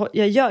så här,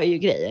 jag gör ju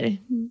grejer.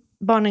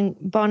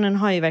 Barnen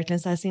har ju verkligen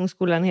så här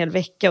simskola en hel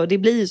vecka. Och det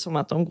blir ju som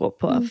att de går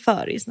på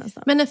föris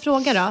nästan. Men en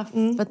fråga då.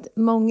 För att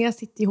många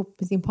sitter ihop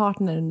med sin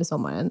partner under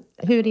sommaren.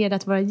 Hur är det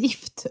att vara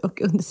gift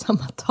och under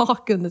samma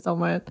tak under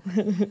sommaren?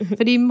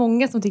 För det är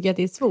många som tycker att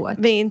det är svårt.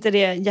 Men är inte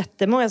det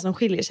jättemånga som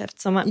skiljer sig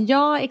efter sommaren?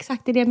 Ja,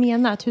 exakt det är det jag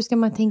menar. Hur ska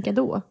man tänka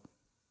då?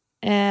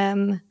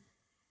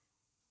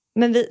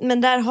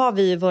 Men där har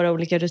vi ju våra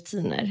olika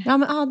rutiner. Ja,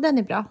 men den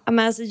är bra. Ja,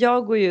 men alltså,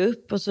 jag går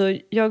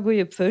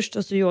ju upp först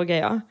och så yogar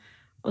jag.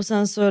 Och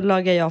sen så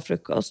lagar jag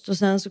frukost. Och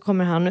sen så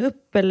kommer han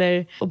upp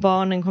och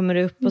barnen kommer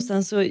upp. Och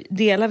sen så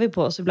delar vi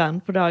på oss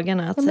ibland på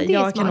dagarna. Att så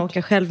jag kan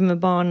åka själv med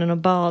barnen och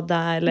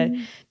bada.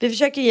 Eller, vi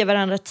försöker ge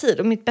varandra tid.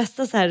 Och mitt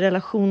bästa så här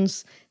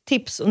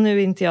relationstips. Och nu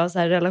är inte jag så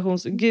här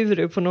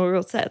relationsguru på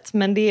något sätt.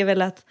 Men det är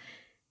väl att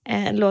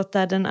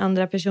låta den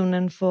andra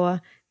personen få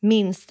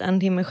minst 1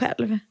 timme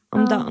själv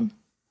om dagen.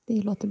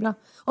 Det låter bra.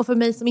 Och för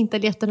mig som inte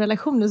har levt en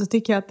relation så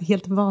tycker jag att det är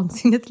helt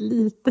vansinnigt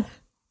lite.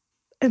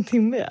 1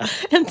 timme?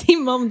 1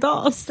 timme om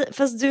dagen.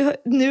 Fast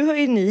nu har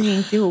ju ni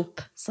hängt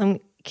ihop som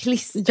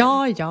klister.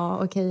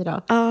 Ja, okej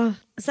då. Ja.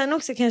 Sen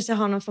också kanske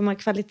ha någon form av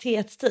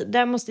kvalitetstid.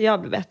 Där måste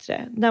jag bli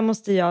bättre. Där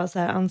måste jag så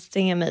här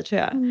anstränga mig,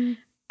 tror jag.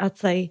 Att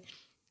så här,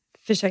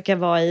 försöka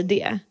vara i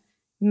det.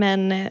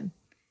 Men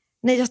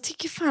nej, jag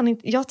tycker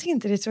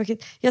inte det är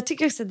tråkigt. Jag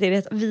tycker också att det är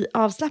rätt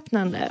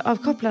avslappnande,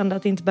 avkopplande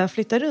att inte bara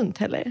flytta runt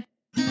heller.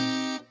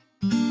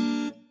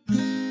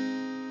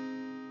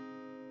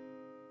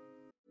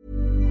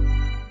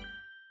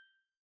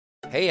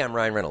 Hey, I'm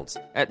Ryan Reynolds.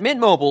 At Mint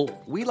Mobile,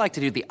 we like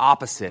to do the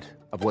opposite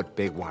of what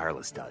Big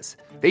Wireless does.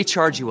 They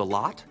charge you a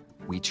lot,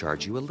 we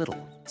charge you a little.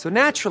 So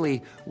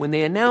naturally, when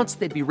they announced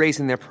they'd be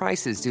raising their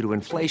prices due to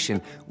inflation,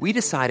 we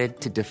decided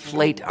to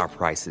deflate our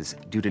prices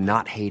due to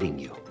not hating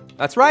you.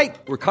 That's right.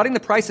 We're cutting the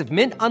price of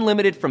Mint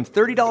Unlimited from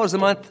 $30 a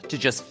month to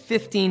just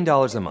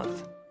 $15 a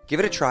month. Give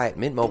it a try at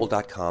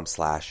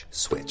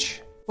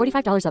mintmobile.com/switch.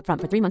 $45 up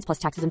front for 3 months plus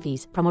taxes and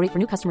fees. Promo rate for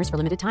new customers for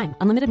limited time.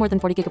 Unlimited more than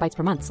 40 gigabytes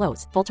per month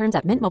slows. Full terms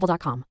at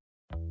mintmobile.com.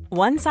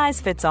 One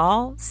size fits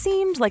all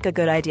seemed like a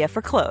good idea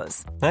for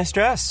clothes. Nice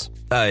dress.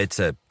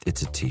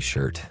 It's a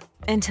t-shirt.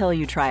 Until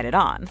you tried it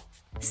on.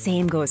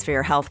 Same goes for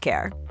your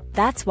healthcare.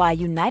 That's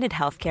why United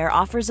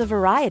Healthcare offers a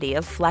variety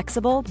of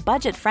flexible,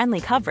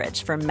 budget-friendly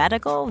coverage for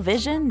medical,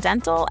 vision,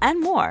 dental,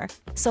 and more.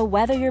 So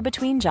whether you're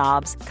between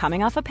jobs,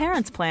 coming off a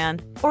parent's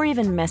plan, or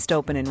even missed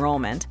open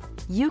enrollment,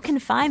 you can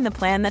find the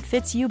plan that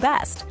fits you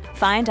best.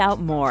 Find out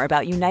more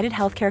about United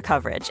Healthcare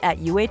coverage at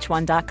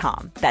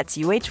uh1.com. That's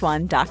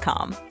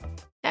uh1.com.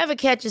 Ever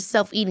catch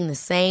yourself eating the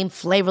same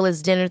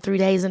flavorless dinner 3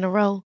 days in a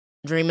row?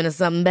 Dreaming of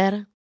something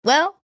better?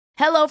 Well,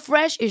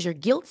 HelloFresh is your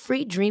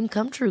guilt-free dream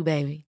come true,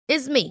 baby.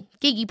 It's me,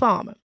 Keke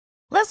Palmer.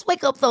 Let's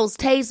wake up those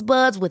taste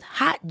buds with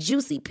hot,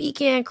 juicy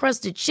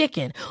pecan-crusted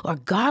chicken or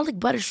garlic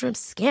butter shrimp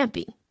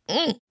scampi.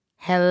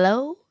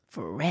 Hello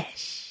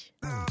Fresh.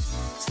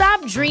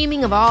 Stop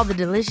dreaming of all the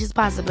delicious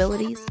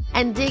possibilities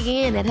and dig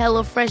in at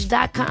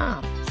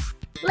HelloFresh.com.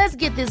 Let's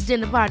get this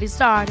dinner party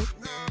started.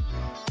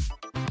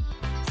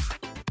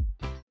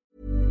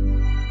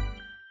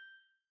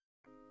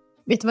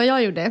 Vet du vad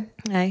jag gjorde?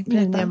 Nej,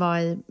 Nu när jag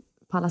var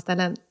på alla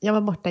ställen. Jag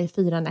var borta i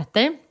 4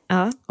 nätter.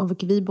 Ja.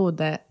 Och vi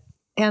bodde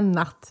en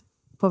natt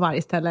på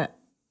varje ställe.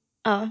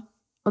 Ja.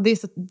 Och det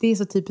är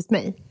så typiskt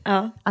mig.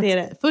 Ja, det är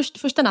det.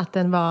 Första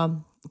natten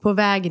var på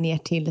väg ner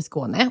till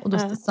Skåne. Och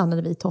då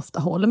stannade vi i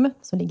Toftaholm,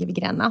 som ligger vid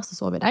Gränna. Så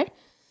sov vi där.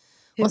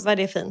 Hur var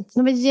det fint?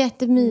 Det var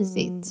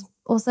jättemysigt.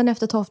 Och sen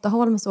efter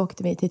Toftaholm så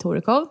åkte vi till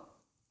Torekov.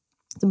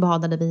 Så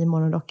badade vi i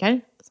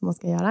morgonrockar, som man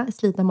ska göra.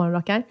 Slitna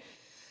morgonrockar.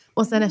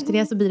 Och sen efter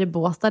det så blir det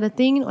Båstad ett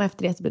dygn. Och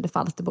efter det så blir det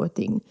Falsterbo ett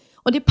dygn.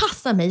 Och det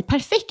passar mig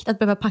perfekt att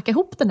behöva packa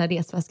ihop den här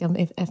resväskan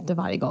efter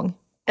varje gång.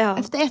 Ja.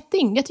 Efter ett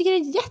dygn. Jag tycker det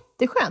är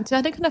jätteskönt. Så jag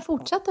hade kunnat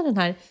fortsätta den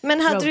här.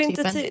 Men hade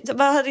inte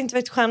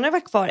varit skönare att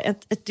vara kvar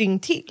ett dygn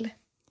till?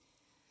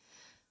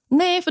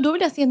 Nej, för då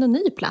vill jag se en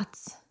ny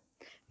plats.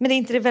 Men det är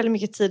inte det väldigt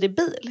mycket tid i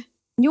bil?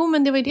 Jo,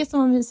 men det var ju det som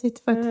var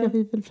mysigt för att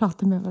vi vill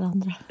prata med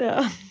varandra.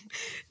 Ja.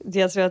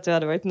 Jag tror att du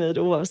hade varit nöjd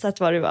oavsett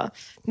vad det var.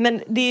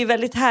 Men det är ju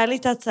väldigt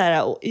härligt att så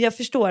här, jag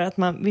förstår att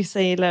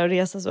vissa gillar att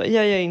resa så.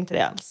 Jag gör inte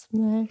det alls.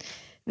 Nej.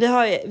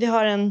 Vi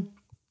har en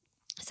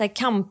så här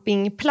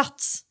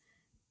campingplats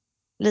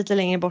lite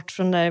längre bort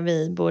från där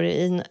vi bor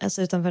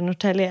alltså utanför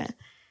Norrtälje,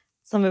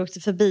 som vi åkte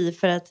förbi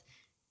för att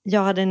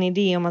jag hade en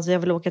idé om att jag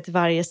vill åka till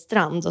varje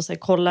strand och så här,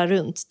 kolla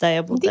runt där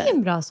jag bodde. Det är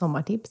en bra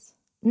sommartips.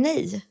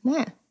 Nej.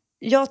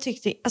 Jag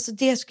tyckte, alltså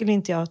det skulle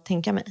inte jag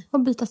tänka mig. Och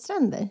byta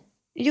stränder?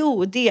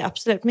 Jo, det är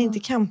absolut. Men inte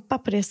campa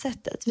på det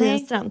sättet vid en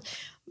strand.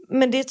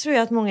 Men det tror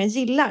jag att många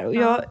gillar. Och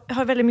jag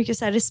har väldigt mycket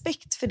så här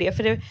respekt för det.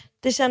 För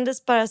det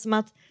kändes bara som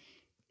att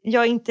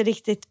jag inte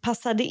riktigt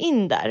passade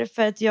in där.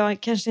 För att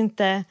jag kanske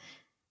inte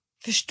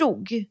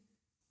förstod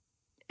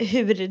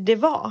hur det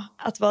var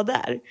att vara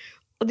där.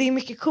 Och det är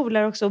mycket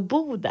coolare också att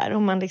bo där.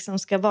 Om man liksom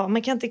ska vara.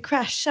 Man kan inte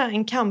crasha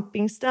en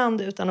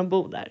campingstrand utan att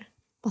bo där.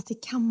 Fast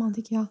det kan man,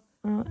 tycker jag.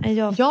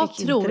 Jag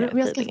tror, om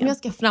jag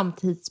ska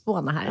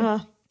framtidsspåna här. Ja,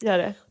 gör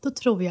det. Då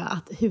tror jag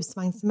att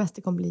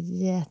husvagnssemester kommer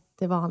bli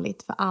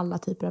jättevanligt för alla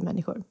typer av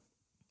människor.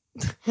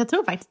 Jag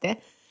tror faktiskt det.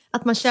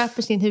 Att man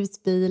köper sin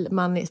husbil,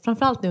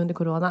 framförallt nu under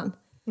coronan.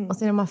 Och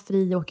sen är man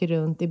fri och åker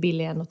runt, det är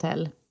billigare än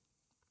hotell.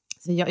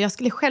 Så jag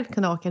skulle själv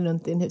kunna åka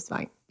runt i en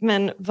husvagn.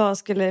 Men vad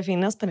skulle det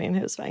finnas på din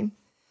husvagn?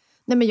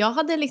 Nej, men jag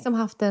hade liksom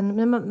haft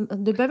en... Men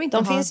du behöver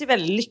inte finns ju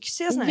väldigt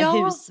lyxiga såna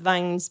här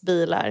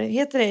husvagnsbilar.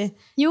 Heter det?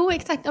 Jo,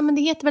 exakt. Ja, men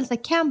det heter väl så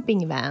här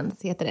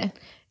campingvans, heter det.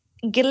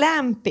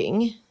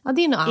 Glamping. Ja,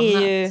 det är något annat.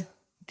 Är ju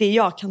det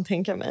jag kan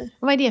tänka mig.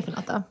 Och vad är det för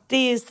något då? Det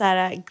är ju så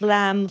här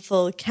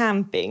glamful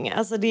camping.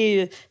 Alltså det är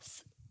ju...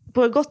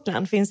 På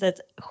Gotland finns det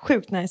ett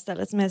sjukt nice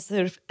ställe som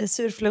heter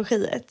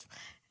Surflogiet.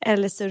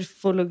 Eller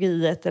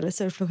Surfologiet eller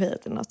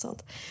Surflogiet eller något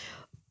sånt.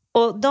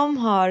 Och de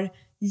har...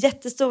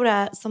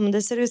 jättestora, som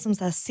det ser ut som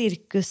så här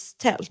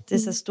cirkustält. Det är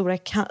så stora,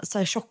 så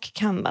här tjock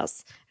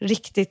canvas.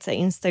 Riktigt så här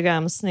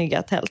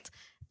Instagram-snygga tält.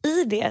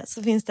 I det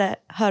så finns det,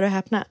 hör och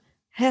häpna,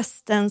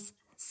 hästens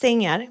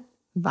sängar.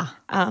 Va?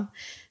 Ja.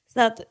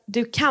 Så att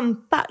du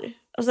campar.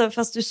 Alltså,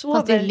 fast du sover.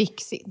 Fast det är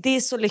lyxigt. Det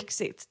är så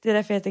lyxigt. Det är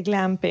därför det heter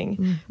glamping.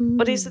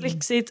 Och det är så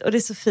lyxigt och det är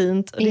så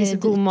fint. Och det är så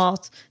god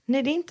mat.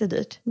 Nej, det är inte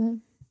dyrt. Nej.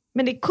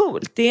 Men det är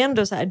coolt. Det är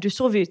ändå så här, du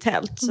sover ju i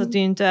tält. Så att det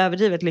är inte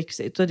överdrivet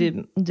lyxigt. Och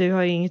du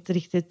har ju inget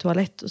riktigt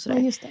toalett och sådär.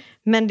 Ja, just det.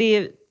 Men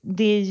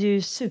det är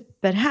ju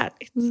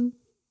superhärligt.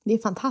 Det är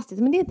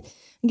fantastiskt. Men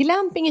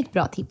glamping är ett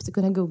bra tips att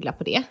kunna googla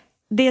på det.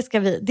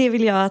 Det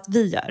vill jag att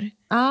vi gör.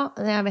 Ja,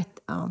 jag vet.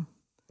 Ja.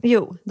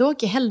 Jo. Då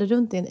åker jag hellre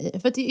runt i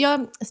en... För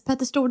att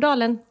Petter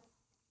Stordalen...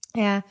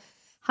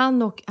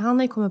 Han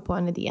har ju kommit på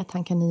en idé att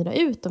han kan hyra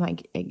ut de här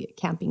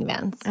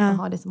campingvans och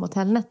ha det som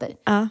hotellnätter.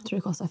 Jag tror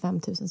det kostar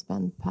 5 000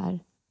 spänn per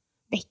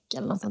vecka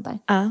eller något sånt där.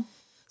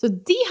 Så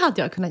det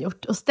hade jag kunnat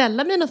gjort. Och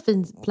ställa mig någon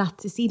fin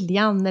plats i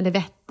Siljan eller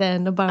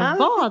Vättern och bara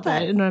vara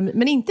där.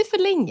 Men inte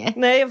för länge.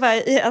 Nej, bara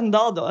i en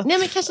dag då. Nej,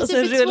 men kanske och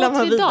typ så rullar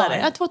man vidare.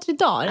 Ja, 2-3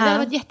 dagar. Det hade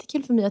varit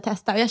jättekul för mig att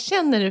testa. Och jag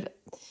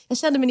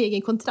känner min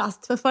egen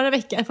kontrast. För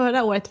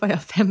förra året var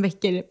jag 5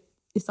 veckor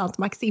i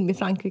Saint-Maxime i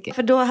Frankrike.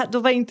 För då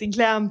var inte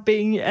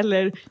glamping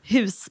eller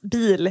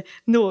husbil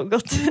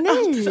något.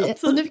 Nej,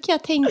 och nu kan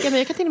jag tänka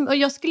mig, och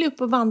jag skulle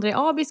upp och vandra i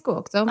Abisko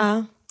också.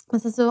 Men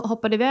sen så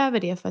hoppade vi över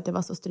det för att det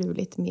var så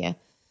struligt med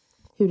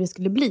hur det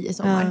skulle bli i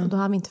sommar. Och då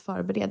hade vi inte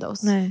förberett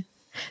oss. Nej.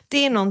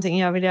 Det är någonting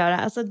jag vill göra.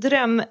 Alltså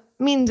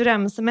min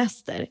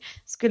drömsemester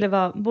skulle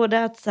vara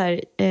både att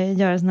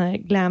göra sån här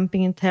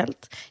glamping i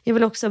tält. Jag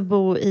vill också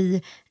bo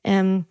i...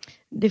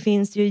 det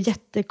finns ju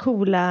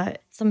jättekola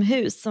som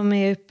hus som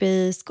är uppe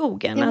i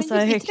skogen. Ja, alltså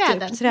högt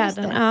upp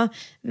träden. Ja,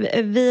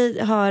 vi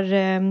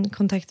har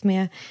kontakt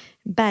med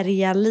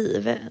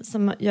Bergaliv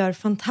som gör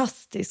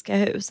fantastiska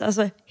hus.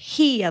 Alltså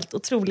helt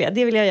otroliga.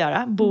 Det vill jag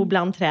göra. Bo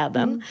bland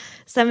träden.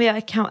 Sen vill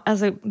jag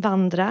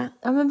vandra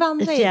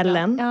i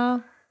fjällen. Ja.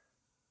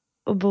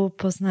 Och bo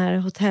på såna här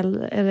hotell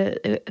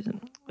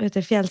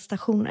eller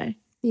fjällstationer.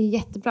 Det är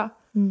jättebra.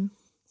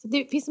 Så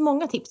det finns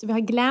många tips. Vi har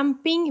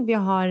glamping, vi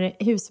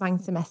har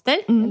husvagnssemester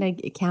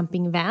eller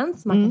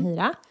campingvans som man kan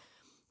hyra.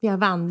 Vi har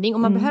vandring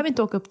och man behöver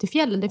inte åka upp till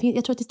fjällen.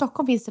 Jag tror att i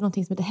Stockholm finns det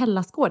någonting som heter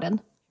Hellasgården.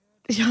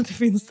 Ja, det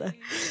finns det.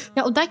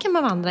 Ja, och där kan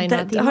man vandra i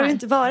några timmar. Har du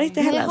inte varit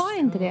i Hellas? Nej, jag har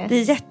inte det. Det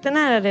är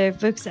jättenära där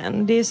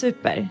uppvuxen. Det är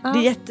super. Ja. Det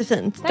är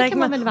jättefint. Där kan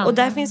man väl vandra. Och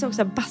där finns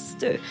också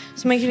bastu.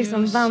 Så man kan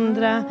liksom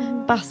vandra,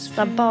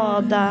 basta,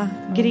 bada,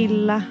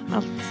 grilla,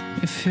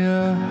 allt. If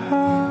your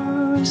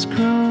heart is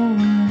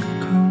growing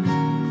cold,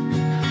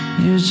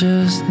 you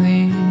just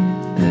need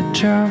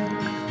the drop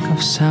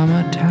of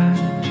summertime.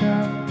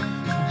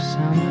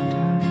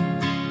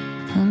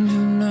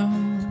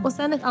 Och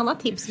sen ett annat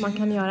tips man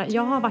kan göra.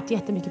 Jag har varit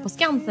jättemycket på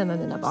Skansen med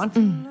mina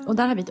barn. Och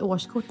där har vi ett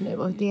årskort nu.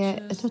 Och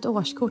jag tror ett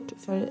årskort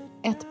för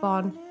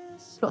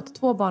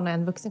 2 barn och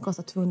en vuxen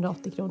kostar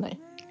 280 kronor.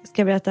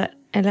 Ska jag berätta?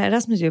 Eller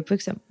Rasmus är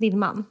uppvuxen. Din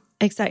man.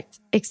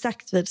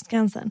 Exakt vid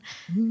Skansen.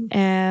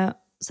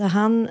 Så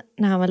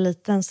när han var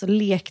liten så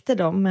lekte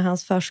de med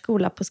hans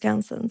förskola på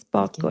Skansens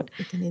bakgård.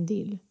 Vilken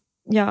idyll.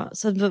 Ja,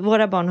 så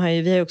våra barn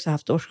vi har ju också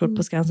haft årskort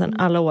på Skansen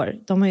alla år.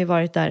 De har ju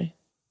varit där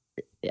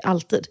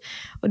alltid.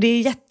 Och det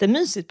är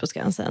jättemysigt på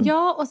Skansen.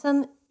 Ja, och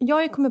sen, jag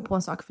har ju kommit på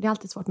en sak, för det är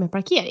alltid svårt med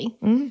parkering.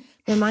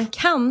 Men man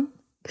kan...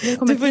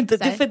 Du får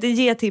inte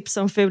ge tips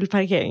om ful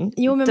parkering.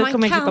 Jo, men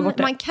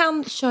man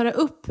kan köra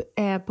upp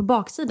på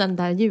baksidan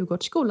där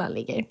Djurgårdsskolan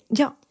ligger.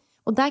 Ja.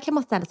 Och där kan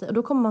man ställa sig, och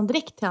då kommer man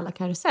direkt till alla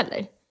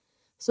karuseller.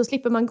 Så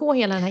slipper man gå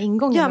hela den här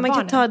ingången med man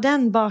barnen. Kan ta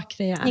den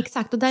bakre, ja.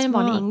 Exakt, och där är en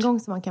vanlig ingång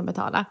som man kan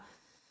betala.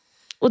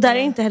 Och där är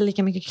inte heller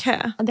lika mycket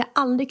kö. Det är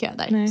aldrig kö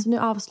där. Nej. Så nu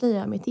avslöjar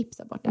jag mitt tips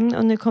där borta.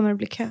 Och nu kommer det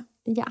bli kö.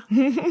 Ja.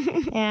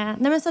 Nej,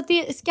 men så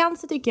att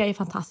Skansen tycker jag är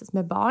fantastiskt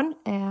med barn.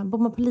 Bor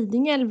man på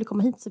Lidingö eller vill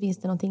komma hit så finns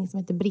det någonting som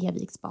heter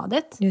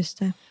Breviksbadet. Just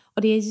det.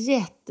 Och det är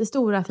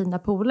jättestora fina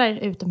pooler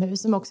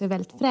utomhus som också är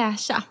väldigt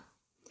fräscha.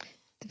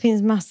 Det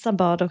finns massa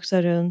bad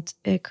också runt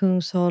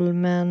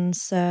Kungsholmen,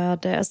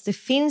 Söder. Alltså det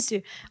finns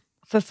ju,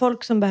 för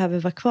folk som behöver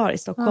vara kvar i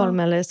Stockholm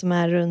eller som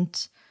är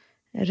runt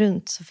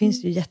så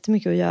finns det ju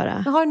jättemycket att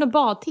göra. Men har du några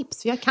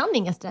badtips? För jag kan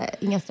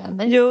inga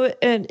stränder. Jo,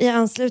 i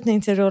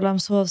anslutning till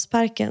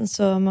Rålambshovsparken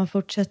så man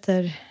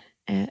fortsätter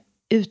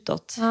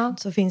utåt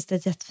så finns det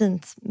ett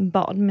jättefint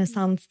bad med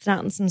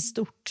sandstrand som är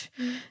stort,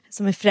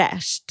 som är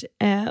fräscht.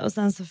 Och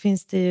sen så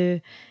finns det ju...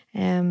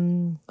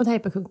 och det här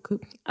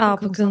är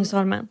på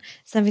Kungsholmen.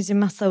 Sen finns det ju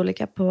massa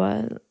olika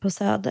på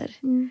Söder.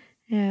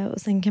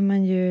 Och sen kan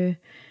man ju...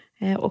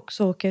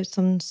 också åka ut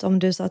som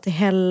du sa till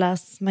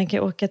Hellas. Man kan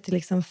åka till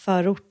liksom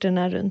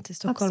förorterna runt i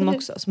Stockholm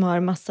också som har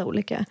massa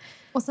olika.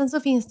 Och sen så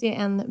finns det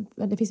en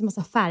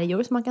massa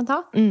färjor som man kan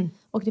ta.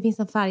 Och det finns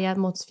en färja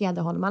mot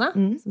Fjäderholmarna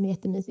som är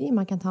jättemysig.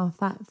 Man kan ta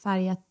en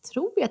färja,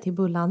 tror jag, till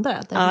Bullandö.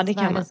 Det finns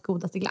världens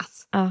godaste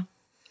glass. Ja.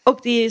 Och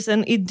det är ju så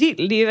en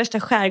idyll. Det är ju värsta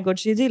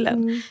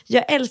skärgårdsidyllen.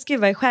 Jag älskar ju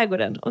att vara i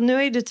skärgården. Och nu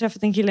har ju du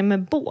träffat en kille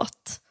med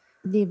båt.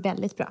 Det är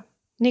väldigt bra.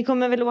 Ni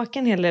kommer väl åka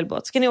en hel del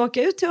båt. Ska ni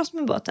åka ut till oss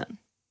med båten?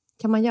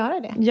 Kan man göra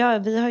det? Ja,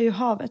 vi har ju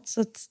havet.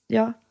 Så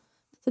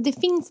det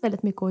finns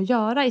väldigt mycket att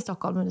göra i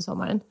Stockholm under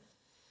sommaren.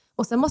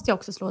 Och sen måste jag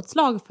också slå ett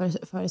slag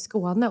för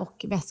Skåne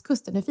och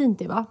västkusten. Hur fint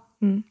det var.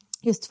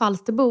 Just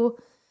Falsterbo,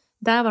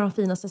 där var de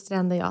finaste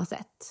stränder jag har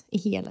sett i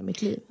hela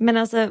mitt liv. Men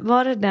alltså,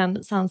 var det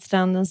den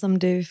sandstranden som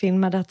du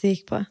filmade att du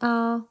gick på?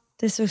 Ja.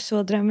 Det såg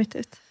så drömmigt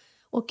ut.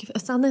 Och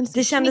sanden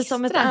det kändes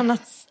som ett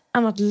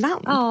annat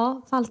land.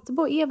 Ja,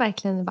 Falsterbo är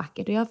verkligen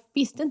vackert. Och jag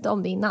visste inte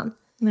om det innan.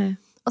 Nej.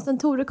 Och sen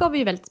Torekov är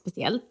ju väldigt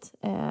speciellt.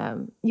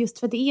 Just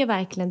för det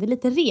är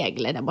lite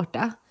regler där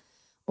borta.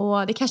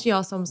 Och det kanske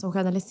jag som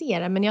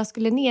journaliserar. Men när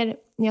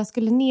jag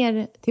skulle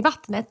ner till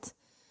vattnet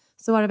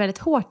så var det väldigt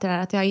hårt där.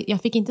 Att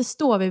jag fick inte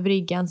stå vid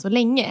bryggan så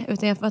länge.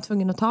 Utan jag var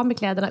tvungen att ta med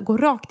kläderna, gå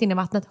rakt in i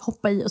vattnet,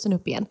 hoppa i och sen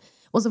upp igen.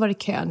 Och så var det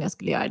kö när jag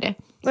skulle göra det.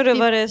 Och då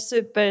var det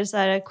super så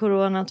här,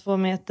 corona 2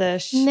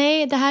 meters...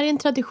 Nej, det här är en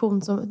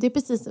tradition som...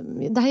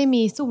 Det här är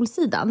med i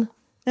Solsidan.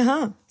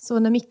 Jaha. Så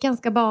när Mickan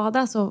ska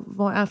bada så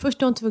var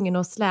först hon tvungen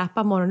att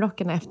släpa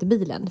morgonrockarna efter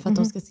bilen. För att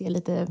de ska se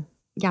lite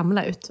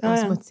gamla ut och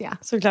smutsiga.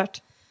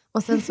 Såklart.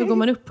 Och sen så går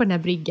man upp på den här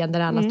bryggan där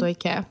alla står i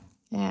kö.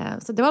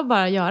 Så det var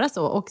bara att göra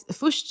så. Och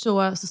först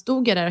så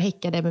stod jag där och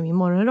häckade med min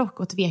morgonrock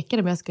och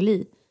tvekade om jag skulle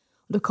i.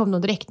 Och då kom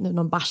nog direkt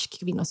någon barsk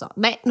kvinna och sa,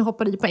 nej, nu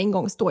hoppar du på en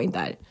gång, stå inte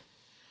där.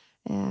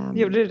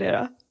 Gjorde du det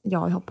då?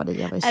 Ja, jag hoppade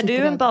i. Jag var är du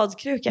en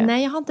badkruka?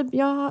 Nej, jag har inte...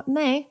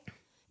 nej.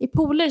 I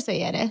pooler så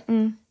är det.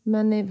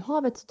 Men i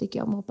havet så tycker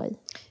jag om att hoppa i.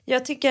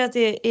 Jag tycker att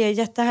det är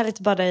jättehärligt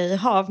att bada i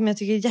hav. Men jag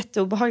tycker det är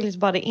jätteobehagligt att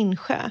bada i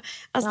insjö.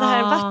 Alltså det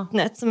här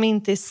vattnet som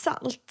inte är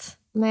salt.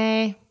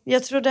 Nej.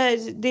 Jag tror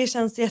det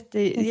känns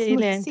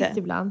smutsigt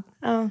ibland.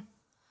 Ja.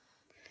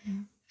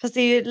 Fast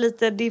det är ju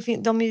lite,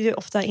 de är ju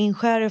ofta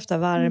insjör, ofta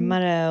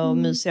varmare och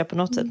mysiga på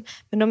något sätt.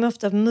 Men de är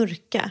ofta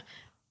mörka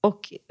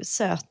och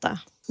söta.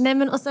 Nej,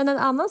 men och sen en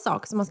annan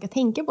sak som man ska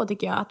tänka på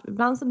tycker jag. Att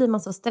ibland så blir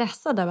man så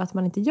stressad över att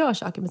man inte gör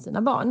saker med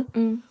sina barn.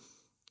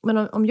 Men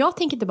om jag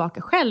tänker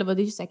tillbaka själv, och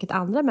det är ju säkert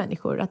andra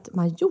människor, att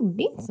man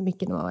gjorde inte så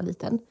mycket när man var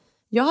liten.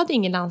 Jag hade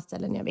ingen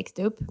landställe när jag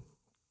växte upp.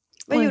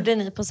 Vad gjorde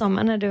ni på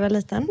sommaren när du var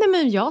liten? Nej,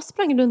 men jag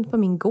sprang runt på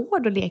min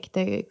gård och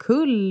lekte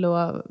kull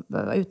och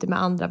var ute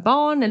med andra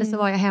barn. Eller så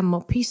var jag hemma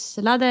och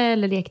pysslade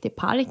eller lekte i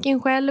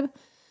parken själv.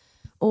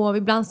 Och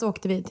ibland så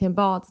åkte vi till en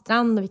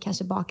badstrand och vi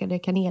kanske bakade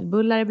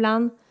kanelbullar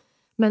ibland.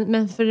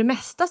 Men för det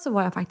mesta så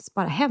var jag faktiskt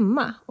bara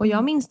hemma. Och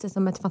jag minns det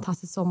som ett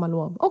fantastiskt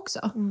sommarlov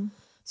också.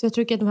 Så jag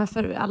tror att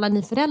alla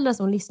ni föräldrar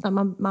som lyssnar,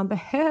 man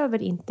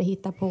behöver inte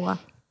hitta på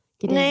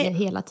grejer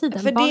hela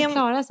tiden. För barn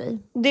klarar sig.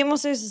 Det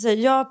måste jag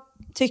säga. Jag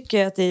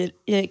tycker att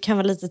det kan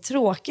vara lite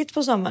tråkigt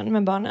på sommaren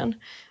med barnen.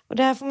 Och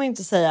det här får man ju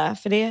inte säga.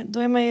 För då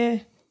är man ju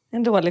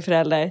en dålig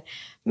förälder.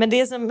 Men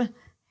det som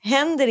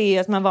händer är ju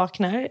att man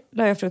vaknar,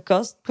 lagar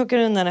frukost, plockar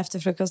undan efter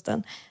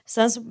frukosten.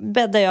 Sen så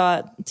bäddar jag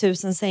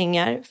 1000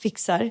 sängar,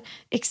 fixar.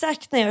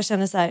 Exakt när jag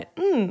känner så här,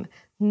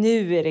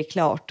 nu är det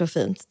klart och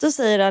fint. Då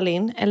säger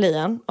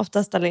Elian,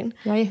 oftast Alin.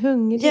 Jag är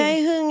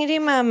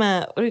hungrig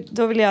mamma. Och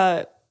då vill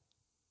jag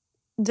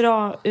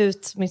dra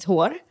ut mitt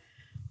hår.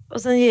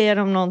 Och sen ger jag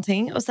dem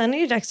någonting. Och sen är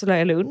det dags att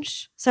laga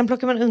lunch. Sen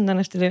plockar man undan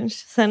efter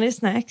lunch. Sen är det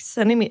snacks.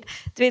 Sen är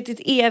du vet,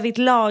 ett evigt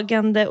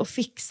lagande och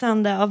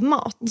fixande av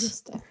mat.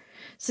 Just det.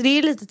 Så det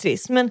är lite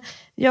trist. Men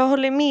jag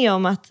håller med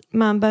om att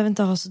man behöver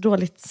inte ha så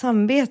dåligt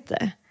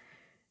samvete.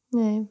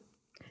 Nej.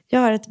 Jag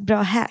har ett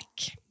bra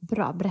hack.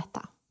 Bra,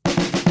 berätta.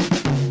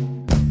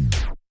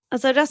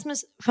 Alltså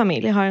Rasmus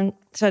familj har en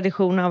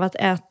tradition av att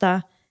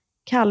äta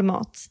kall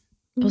mat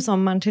på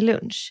sommaren till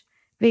lunch.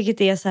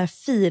 Vilket är så här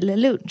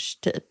fil-lunch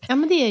typ. Ja,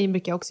 men det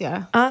brukar jag också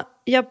göra. Ja,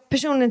 jag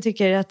personligen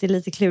tycker att det är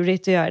lite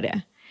klurigt att göra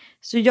det.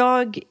 Så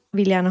jag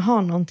vill gärna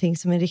ha någonting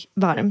som är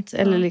varmt.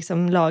 Eller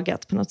liksom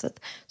lagat på något sätt.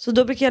 Så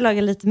då brukar jag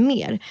laga lite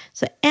mer.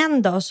 Så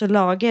en dag så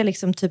lagar jag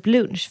liksom typ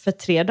lunch för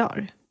 3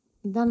 dagar.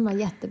 Den var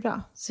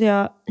jättebra.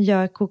 Så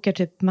jag kokar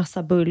typ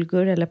massa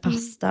bulgur eller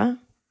pasta.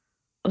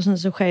 Och sen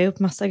så skär jag upp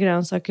massa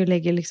grönsaker och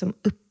lägger liksom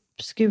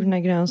uppskurna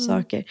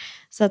grönsaker.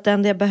 Så att det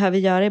enda jag behöver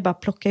göra är bara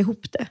plocka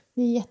ihop det.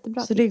 Det är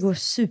jättebra. Så det går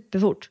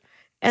superfort.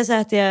 Så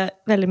äter jag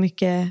väldigt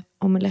mycket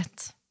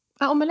omelett.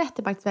 Ja, omelett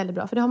är faktiskt väldigt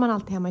bra. För det har man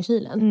alltid hemma i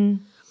kylen.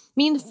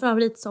 Min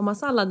favorit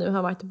sommarsallad nu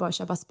har varit att bara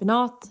köpa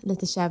spenat,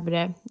 lite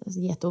chèvre, alltså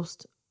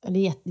getost.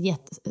 Eller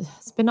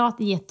spenat,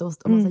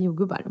 getost och massa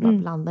jordgubbar. Och bara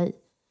blanda i.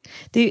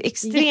 Det är ju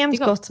extremt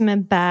gott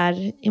med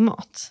bär i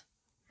mat.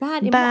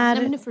 Bär i mat?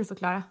 Nej, men nu får du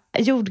förklara.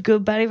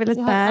 Jordgubbar är väl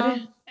ett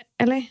bär?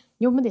 Eller?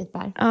 Jo, men det är ett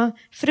bär. Ja,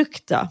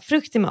 frukt då.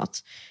 Frukt i mat.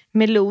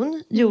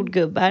 Melon,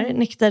 jordgubbar,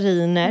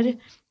 nektariner.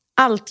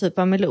 All typ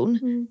av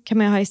melon kan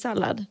man ju ha i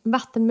sallad.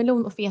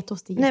 Vattenmelon och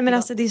fetaost är jättegott. Nej, men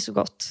alltså det är så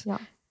gott. Ja.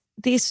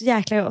 Det är så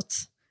jäkla gott.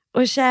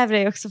 Och chèvre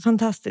är också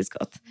fantastiskt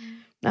gott.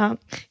 Ja,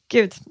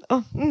 gud.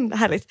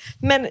 Härligt.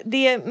 Men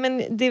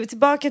det är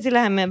tillbaka till det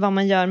här med vad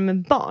man gör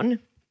med barn.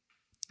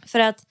 För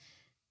att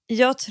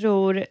jag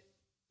tror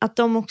att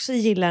de också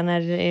gillar när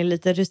det är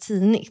lite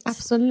rutinigt.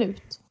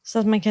 Absolut. Så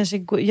att man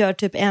kanske gör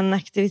typ en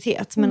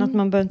aktivitet. Men att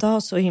man behöver inte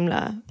ha så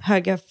himla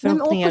höga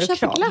förhoppningar och krav. Åk och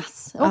köpa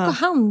glass. Åk och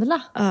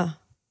handla.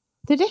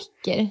 Det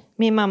räcker.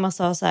 Min mamma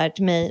sa så här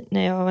till mig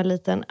när jag var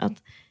liten.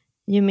 Att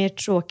ju mer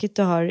tråkigt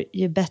du har,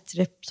 ju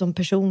bättre som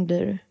person blir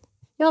du.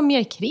 Ja,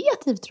 mer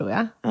kreativ tror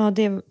jag. Ja,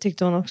 det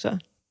tyckte hon också.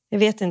 Jag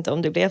vet inte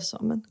om det blev så.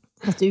 Men...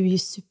 Fast du är ju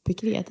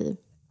superkreativ.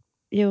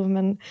 Jo,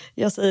 men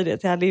jag säger det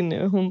till Aline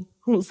nu.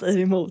 Hon säger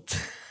emot.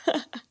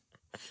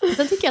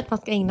 Sen tycker jag att man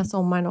ska ägna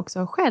sommaren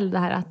också själv det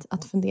här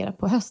att fundera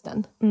på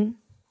hösten.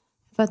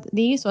 För att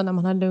det är ju så när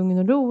man har lugn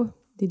och ro.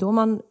 Det är då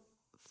man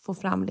får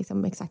fram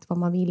liksom exakt vad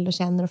man vill och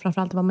känner. Och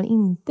framförallt vad man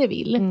inte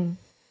vill.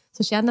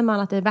 Så känner man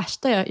att det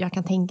värsta jag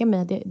kan tänka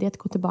mig det är att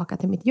gå tillbaka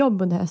till mitt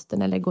jobb under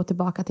hösten. Eller gå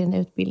tillbaka till den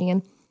här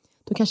utbildningen.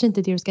 Då kanske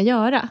inte det du ska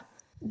göra.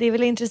 Det är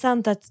väl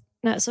intressant att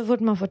Nej, så fort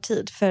man får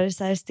tid för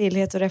så här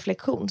stillhet och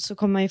reflektion så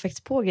kommer man ju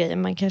faktiskt på grejer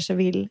man kanske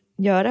vill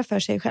göra för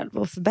sig själv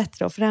och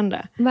förbättra och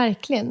förändra.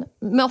 Verkligen.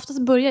 Men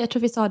oftast börjar, jag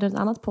tror vi sa det i ett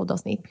annat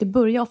poddavsnitt, det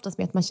börjar oftast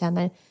med att man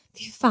känner,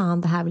 fy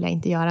fan, det här vill jag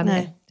inte göra mer.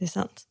 Nej, det är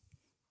sant.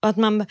 Och att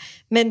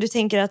men du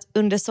tänker att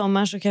under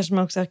sommaren så kanske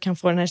man också kan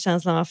få den här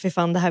känslan av, fy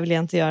fan, det här vill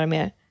jag inte göra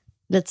mer.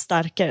 Lite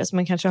starkare, så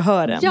man kanske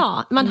hör den.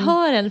 Ja, man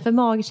hör den, för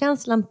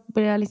magkänslan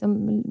börjar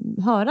liksom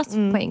höras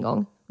på en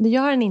gång. Det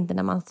gör den inte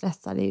när man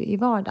stressar i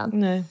vardagen.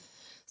 Nej.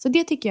 Så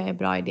det tycker jag är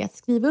bra idé, att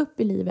skriva upp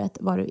i livet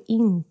vad du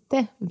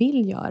inte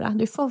vill göra.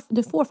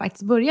 Du får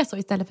faktiskt börja så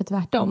istället för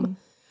tvärtom.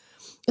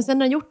 Och sen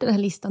när du har gjort den här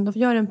listan, då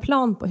gör du en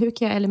plan på hur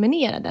kan jag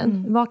eliminera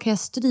den? Vad kan jag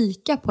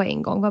stryka på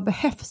en gång? Vad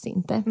behövs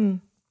inte?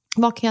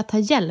 Vad kan jag ta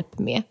hjälp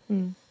med?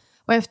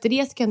 Och efter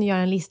det så kan du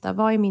göra en lista.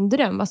 Vad är min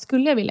dröm? Vad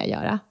skulle jag vilja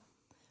göra?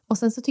 Och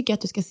sen så tycker jag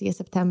att du ska se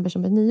september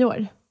som ett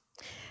nyår.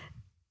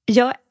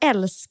 Jag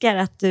älskar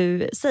att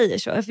du säger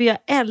så. För jag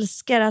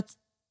älskar att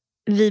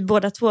vi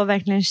båda två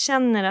verkligen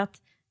känner att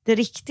det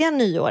riktiga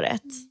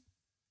nyåret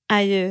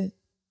är ju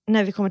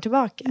när vi kommer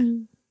tillbaka.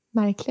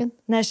 Verkligen.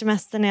 När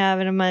semestern är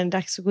över och man är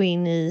dags att gå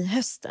in i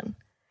hösten.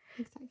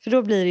 Exakt. För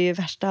då blir det ju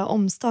värsta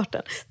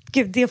omstarten.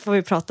 Gud, det får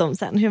vi prata om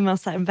sen. Hur man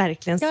så här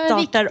verkligen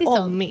startar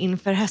om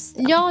inför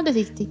hösten. Ja,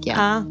 det tycker jag.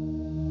 Ja.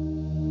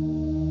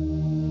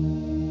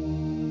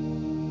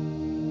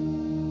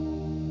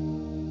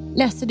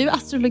 Läser du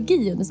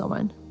astrologi under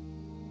sommaren?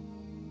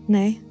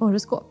 Nej.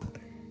 Horoskop?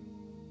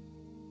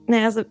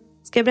 Nej, alltså,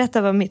 ska jag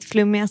berätta vad mitt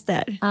flummigaste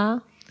är? Ja.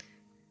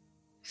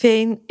 För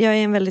jag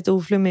är en väldigt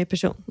oflummig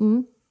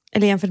person.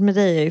 Eller jämfört med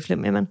dig är jag ju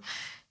flummig, men...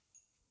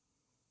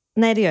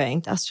 Nej, det gör jag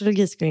inte.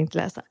 Astrologi skulle jag inte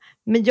läsa.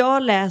 Men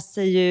jag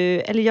läser ju...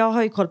 Eller jag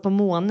har ju koll på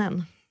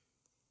månen.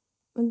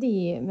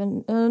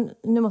 Men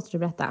nu måste du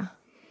berätta.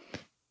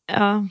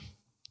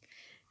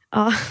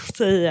 Ja,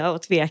 säger jag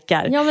och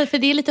tvekar. Ja, men för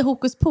det är lite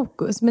hokus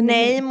pokus. Men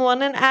nej,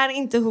 månen är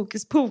inte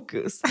hokus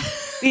pokus.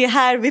 Det är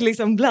här vi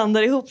liksom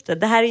blandar ihop det.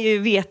 Det här är ju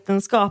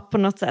vetenskap på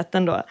något sätt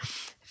ändå.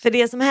 För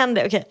det som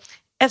händer... Okej.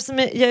 Eftersom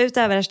jag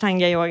utövar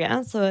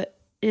ashtanga-yoga så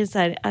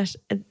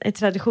i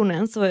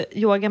traditionen så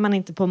yogar man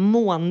inte på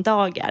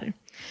måndagar.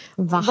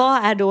 Va?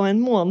 Vad är då en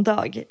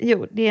måndag?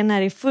 Jo, det är när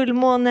det är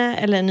fullmåne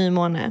eller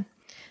nymåne.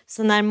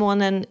 Så när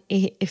månen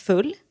är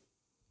full,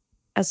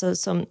 alltså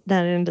som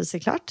när den lyser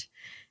klart,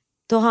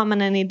 då har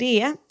man en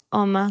idé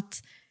om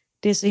att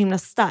det är så himla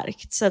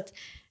starkt. Så att,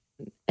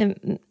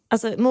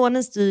 alltså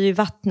månen styr ju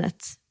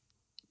vattnet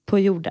på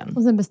jorden.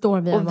 Och sen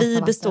består vi av och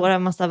vi består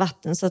av massa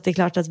vatten, så att det är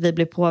klart att vi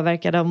blir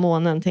påverkade av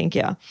månen, tänker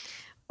jag.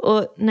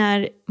 Och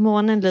när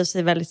månen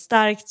lyser väldigt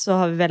starkt så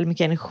har vi väldigt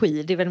mycket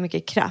energi, det är väldigt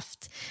mycket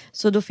kraft.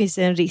 Så då finns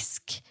det en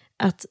risk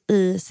att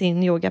i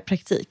sin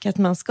yogapraktik att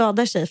man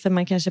skadar sig för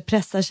man kanske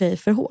pressar sig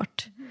för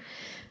hårt.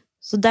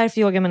 Så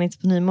därför yogar man inte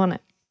på nymåne.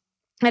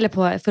 Eller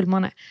på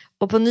fullmåne.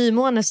 Och på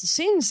nymåne så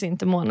syns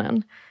inte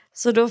månen.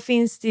 Så då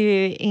finns det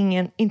ju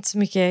inte så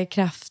mycket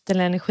kraft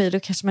eller energi. Då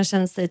kanske man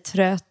känner sig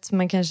trött.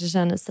 Man kanske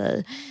känner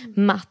sig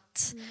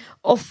matt.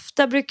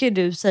 Ofta brukar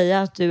du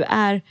säga att du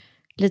är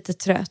lite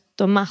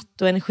trött och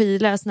matt och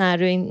energilös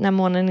när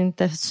månen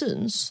inte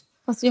syns.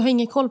 Alltså jag har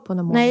ingen koll på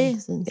när månen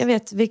inte syns. Jag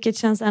vet, vilket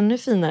känns ännu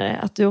finare.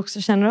 Att du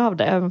också känner av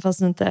det, även fast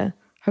du inte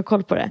har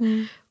koll på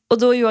det. Och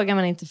då yogar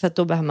man inte, för att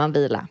då behöver man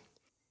vila.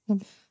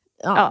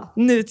 Ja,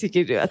 nu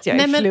tycker du att jag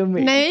är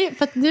flummig. Nej,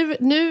 för att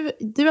nu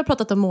du har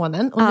pratat om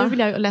månen och nu vill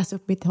jag läsa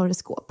upp mitt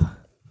horoskop.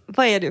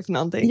 Vad är du för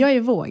någonting? Jag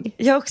är våg.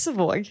 Jag är också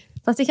våg.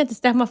 Fast det kan inte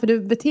stämma, för du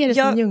beter dig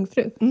som en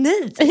jungfru.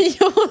 Nej!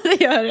 Jo,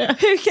 det gör du.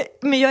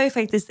 Men jag är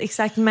faktiskt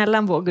exakt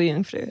mellan våg och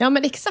jungfru. Ja,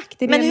 men exakt.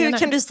 Det är men hur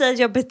kan du säga att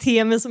jag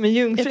beter mig som en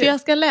jungfru? För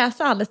jag ska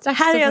läsa alldeles strax.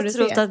 Här har jag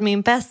trott att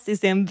min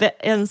bästis är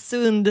en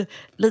sund,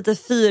 lite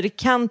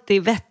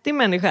fyrkantig, vettig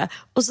människa.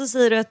 Och så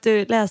säger du att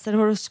du läser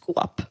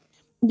horoskop.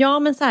 Ja,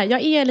 men så här,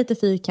 jag är lite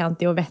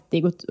fyrkantig och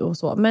vettig och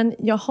så. Men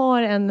jag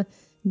har en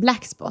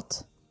black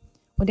spot.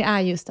 Och det är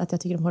just att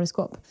jag tycker om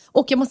horoskop.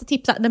 Och jag måste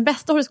tipsa, den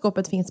bästa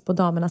horoskopet finns på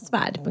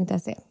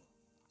damernassvärd.se.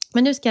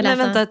 Men nu ska jag läsa...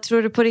 Men vänta,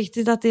 tror du på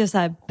riktigt att det är så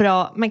här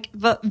bra? Men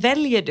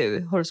väljer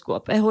du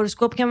horoskop?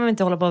 Horoskop kan man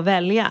inte hålla på att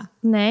välja?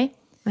 Nej.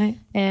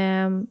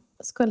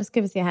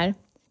 Ska vi se här.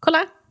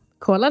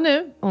 Kolla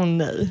nu. Åh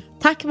nej.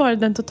 Tack vare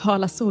den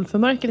totala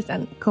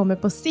solförmörkelsen kommer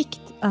på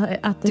sikt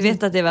att... Du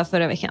vet att det var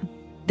förra veckan?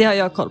 Det har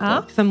jag koll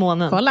på, för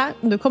månen. Kolla,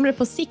 då kommer det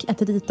på sikt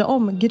att rita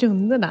om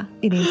grunderna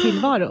i din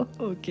tillvaro.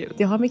 Gud.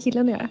 Det har med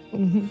killen att göra.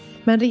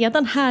 Men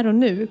redan här och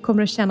nu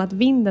kommer du känna att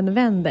vinden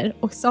vänder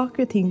och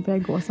saker och ting börjar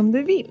gå som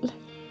du vill.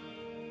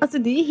 Alltså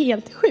det är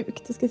helt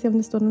sjukt. Jag ska se om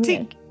det står något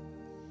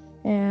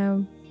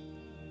mer.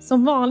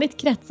 Som vanligt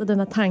kretsar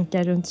dina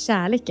tankar runt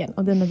kärleken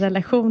och dina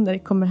relationer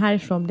kommer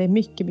härifrån bli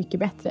mycket, mycket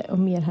bättre och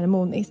mer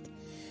harmoniskt.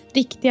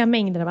 Riktiga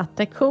mängder av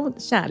attraktion,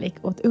 kärlek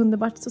och ett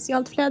underbart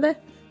socialt flöde.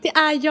 Det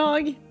är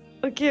jag!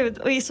 Åh gud,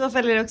 och i så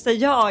fall är det också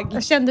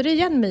jag. Kände du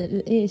igen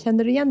dig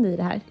i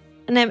det här?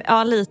 Nej,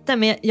 ja, lite,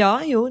 men det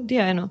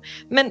gör jag nog.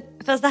 Men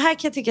fast det här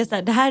kan jag tycka så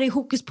här, det här är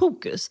hokus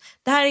pokus.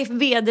 Det här är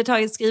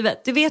vedertaget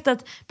skrivet. Du vet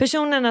att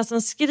personerna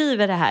som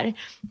skriver det här,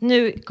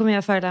 nu kommer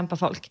jag förelämpa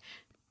folk,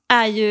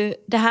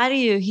 det här är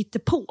ju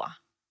hittepå.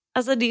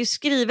 Alltså det är ju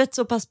skrivet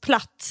så pass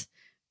platt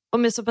och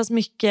med så pass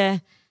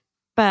mycket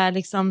bara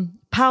liksom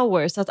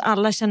power så att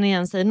alla känner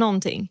igen sig i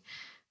någonting.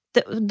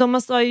 De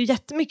har ju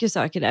jättemycket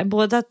saker där.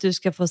 Både att du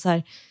ska få så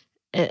här,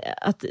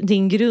 att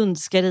din grund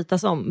ska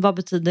ritas om. Vad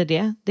betyder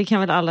det? Det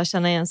kan väl alla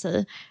känna igen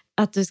sig i.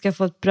 Att du ska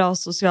få ett bra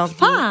socialt...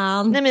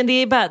 Fan! Nej men det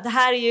är bara, det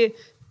här är ju...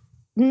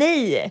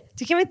 Nej,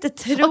 du kan väl inte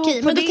tro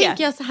Okej, på men då det.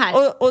 tänker jag så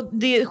här. Och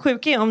det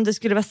sjuka är om det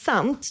skulle vara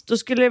sant, då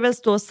skulle det väl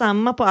stå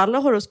samma på alla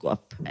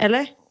horoskop,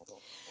 eller?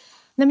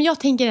 Nej, men jag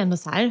tänker ändå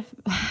så här.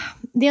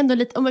 Det är ändå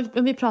lite,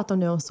 om vi pratar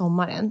nu om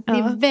sommaren. Det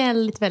är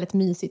väldigt, väldigt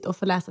mysigt att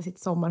få läsa sitt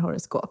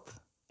sommarhoroskop.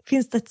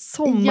 Finns det ett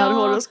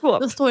sommarhoroskop? Ja,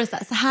 då står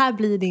det så här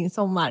blir din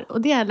sommar.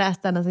 Och det har jag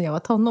läst ända sedan jag var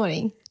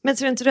tonåring. Men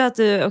tror inte du att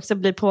du också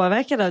blir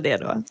påverkad av det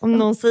då? Om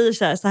någon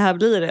säger så här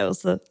blir det och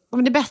så...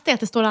 Men det bästa är att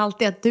det står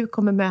alltid att du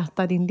kommer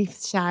möta din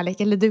livskärlek.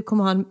 Eller du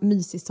kommer ha en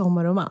mysig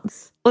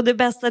sommarromans. Och det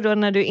bästa då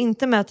när du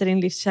inte möter din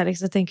livskärlek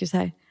så tänker du så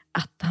här: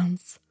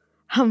 attans,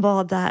 han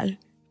var där.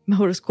 Men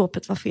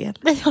horoskopet var fel.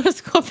 Nej,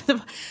 horoskopet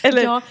var...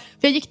 Eller... Ja,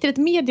 för jag gick till ett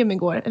medium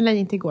igår. Eller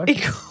inte igår.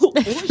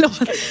 Igår?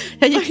 Förlåt.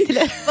 Jag gick till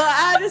Vad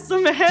är det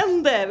som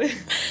händer?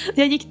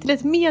 Jag gick till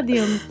ett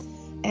medium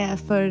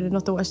för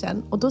något år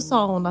sedan. Och då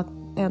sa hon att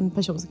en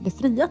person skulle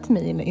fria till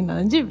mig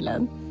innan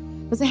julen.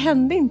 Men så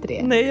hände inte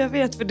det. Nej, jag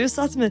vet. För du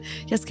sa till mig,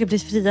 jag ska bli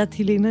friad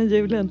till innan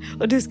julen.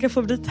 Och du ska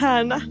få bli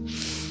tärna.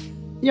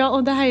 Ja,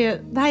 och det här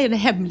är en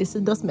hemlig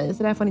sida hos mig.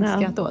 Så det här får ni inte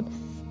skratta åt.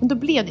 Men då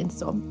blev det inte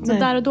så. Så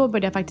där och då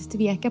började jag faktiskt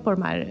tveka på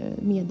de här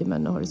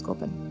mediumen och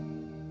horoskopen.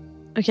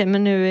 Okej,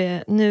 men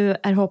nu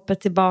är hoppet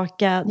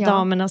tillbaka. Ja.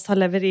 Damernas har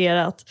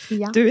levererat.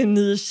 Ja. Du är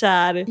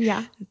nykär. Ja.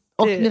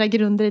 Och mina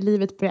grunder i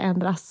livet börjar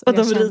ändras. Och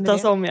de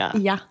ritas om,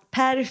 ja.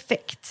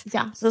 Perfekt.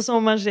 Ja. Så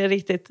sommaren ser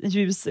riktigt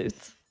ljus ut.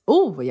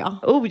 Oh ja.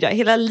 Oh ja,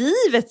 hela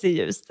livet ser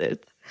ljust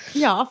ut.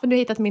 Ja, för du har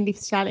hittat min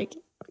livskärlek.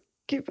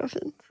 Gud vad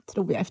fint.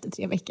 Tror jag efter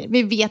 3 veckor.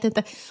 Vi vet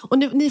inte. Och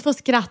nu, ni får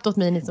skratta åt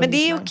mig. Ni som men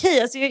det är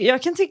okej. Alltså,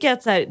 jag kan tycka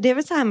att så här, det är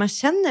väl så här man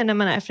känner när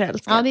man är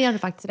förälskad. Ja, det gör du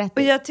faktiskt rätt.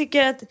 Och jag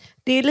tycker att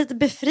det är lite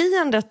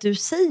befriande att du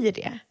säger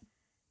det.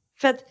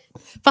 För att...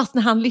 Fast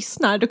när han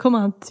lyssnar, då kommer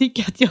han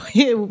tycka att jag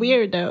är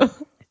weirdo.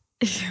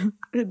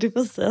 Du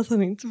får säga att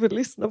han inte får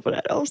lyssna på det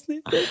här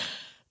avsnittet.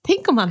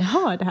 Tänk om han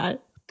hör det här.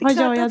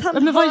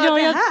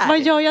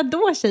 Vad gör jag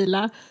då,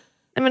 Sheila?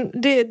 Nej,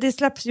 men det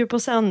släpps ju på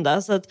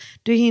söndag så att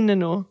du hinner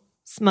nog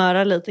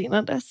smöra lite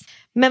innan dess.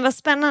 Men vad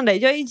spännande.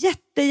 Jag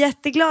är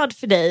jätteglad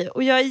för dig.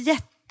 Och jag är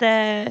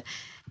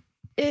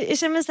jag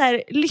känner mig så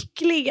här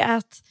lycklig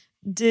att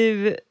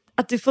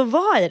du får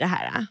vara i det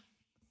här.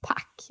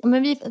 Tack.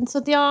 Men så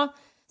att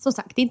som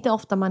sagt, det är inte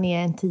ofta man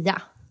är en 10.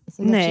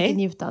 Så jag försöker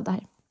njuta av det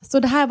här. Så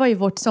det här var ju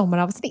vårt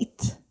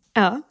sommaravsnitt.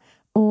 Ja.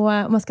 Och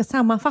om man ska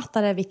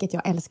sammanfatta det, vilket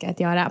jag älskar att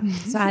göra,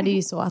 så är det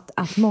ju så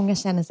att många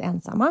känner sig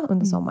ensamma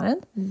under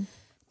sommaren.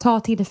 Ta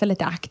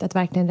tillfället i akt att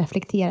verkligen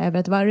reflektera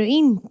över vad du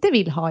inte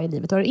vill ha i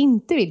livet, vad du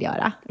inte vill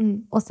göra.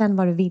 Och sen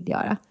vad du vill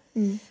göra.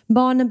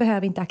 Barnen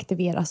behöver inte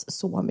aktiveras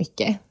så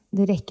mycket.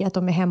 Det räcker att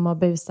de är hemma och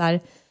busar,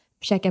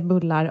 käkar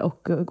bullar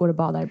och går och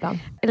badar ibland.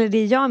 Eller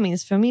det jag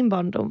minns från min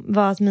barndom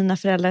var att mina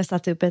föräldrar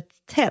satte upp ett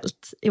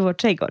tält i vår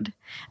trädgård.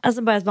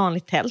 Alltså bara ett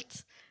vanligt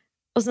tält.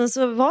 Och sen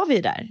så var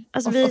vi där.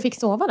 Alltså och fick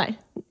sova där?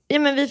 Ja,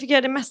 men vi fick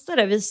göra det mesta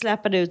där. Vi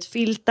släpade ut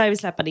filtar, vi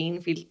släpade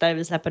in filtar,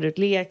 vi släpade ut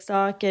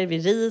leksaker, vi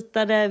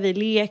ritade, vi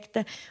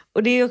lekte.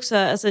 Och det är också,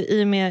 alltså,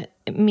 i och med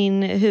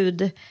min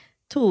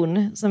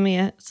hudton som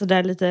är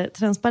sådär lite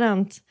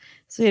transparent,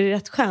 så är det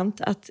rätt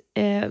skönt att,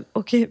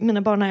 och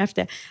mina barn har haft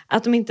det,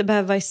 att de inte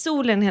behöver vara i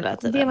solen hela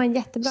tiden. Det var en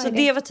jättebra idé. Så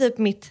det var typ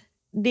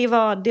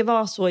det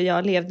var så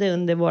jag levde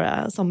under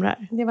våra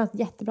somrar. Det var ett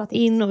jättebra tips.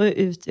 In och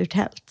ut ur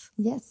tält.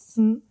 Yes.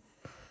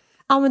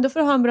 Ja, men då får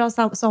du ha en bra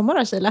sommar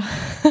då, Sheila.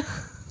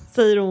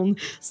 Säger hon,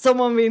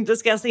 som om vi inte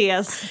ska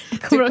ses.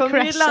 Du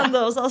kommer ju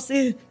landa hos oss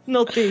i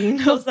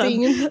någonting och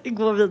sen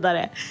gå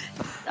vidare.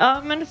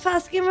 Ja, men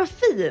fasken var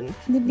fint.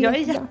 Jag är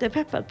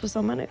jättepeppad på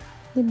sommar nu.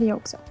 Det blir jag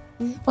också.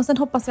 Och sen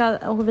hoppas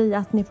jag och vi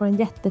att ni får en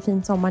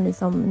jättefin sommar,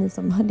 ni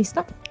som har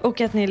lyssnat.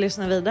 Och att ni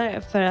lyssnar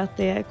vidare, för att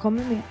det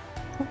kommer mer.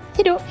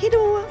 Hej då! Hej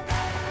då!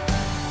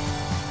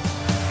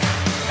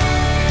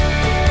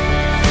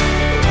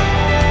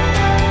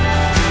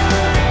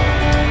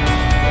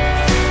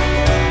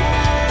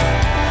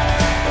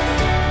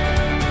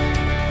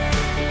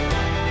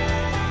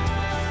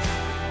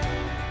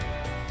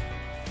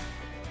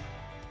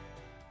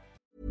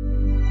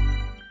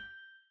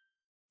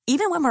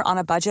 Even when we're on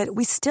a budget,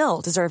 we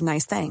still deserve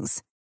nice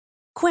things.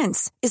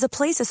 Quince is a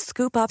place to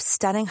scoop up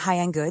stunning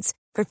high-end goods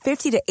for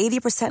 50 to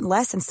 80%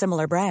 less than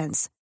similar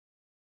brands.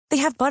 They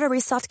have buttery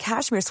soft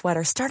cashmere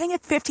sweaters starting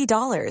at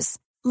 $50,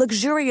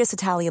 luxurious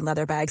Italian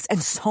leather bags,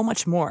 and so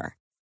much more.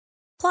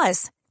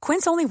 Plus,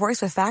 Quince only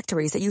works with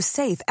factories that use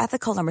safe,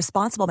 ethical, and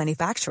responsible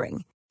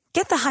manufacturing.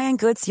 Get the high-end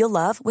goods you'll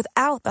love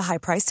without the high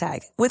price tag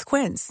with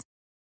Quince.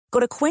 Go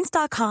to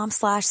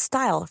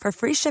quince.com/style for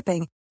free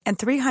shipping and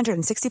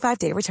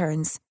 365-day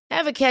returns.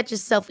 Ever catch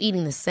yourself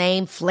eating the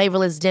same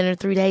flavorless dinner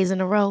 3 days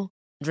in a row?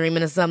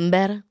 Dreaming of something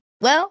better?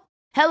 Well,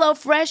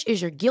 HelloFresh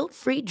is your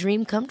guilt-free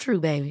dream come true,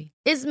 baby.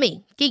 It's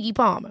me, Keke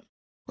Palmer.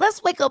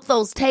 Let's wake up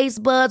those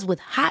taste buds with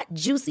hot,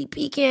 juicy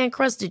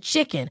pecan-crusted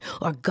chicken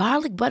or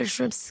garlic butter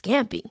shrimp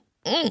scampi.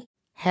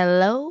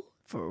 Hello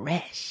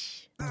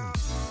Fresh.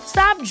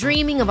 Stop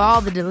dreaming of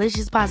all the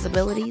delicious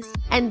possibilities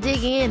and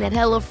dig in at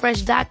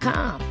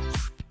HelloFresh.com.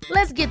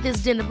 Let's get this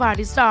dinner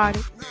party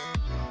started.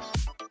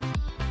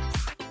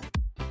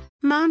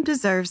 Mom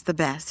deserves the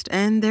best,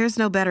 and there's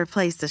no better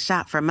place to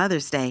shop for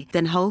Mother's Day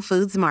than Whole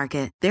Foods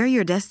Market. They're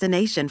your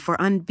destination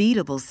for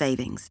unbeatable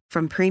savings,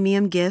 from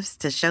premium gifts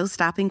to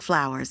show-stopping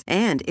flowers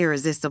and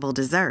irresistible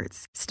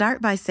desserts.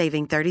 Start by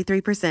saving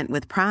 33%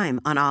 with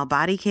Prime on all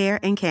body care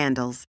and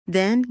candles.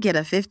 Then get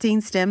a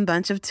 15-stem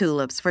bunch of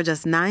tulips for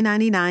just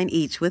 $9.99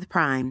 each with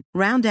Prime.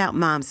 Round out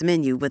Mom's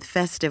menu with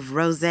festive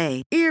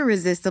rosé,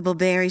 irresistible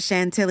berry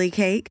chantilly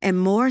cake, and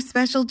more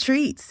special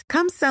treats.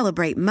 Come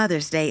celebrate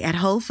Mother's Day at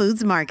Whole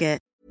Foods Market.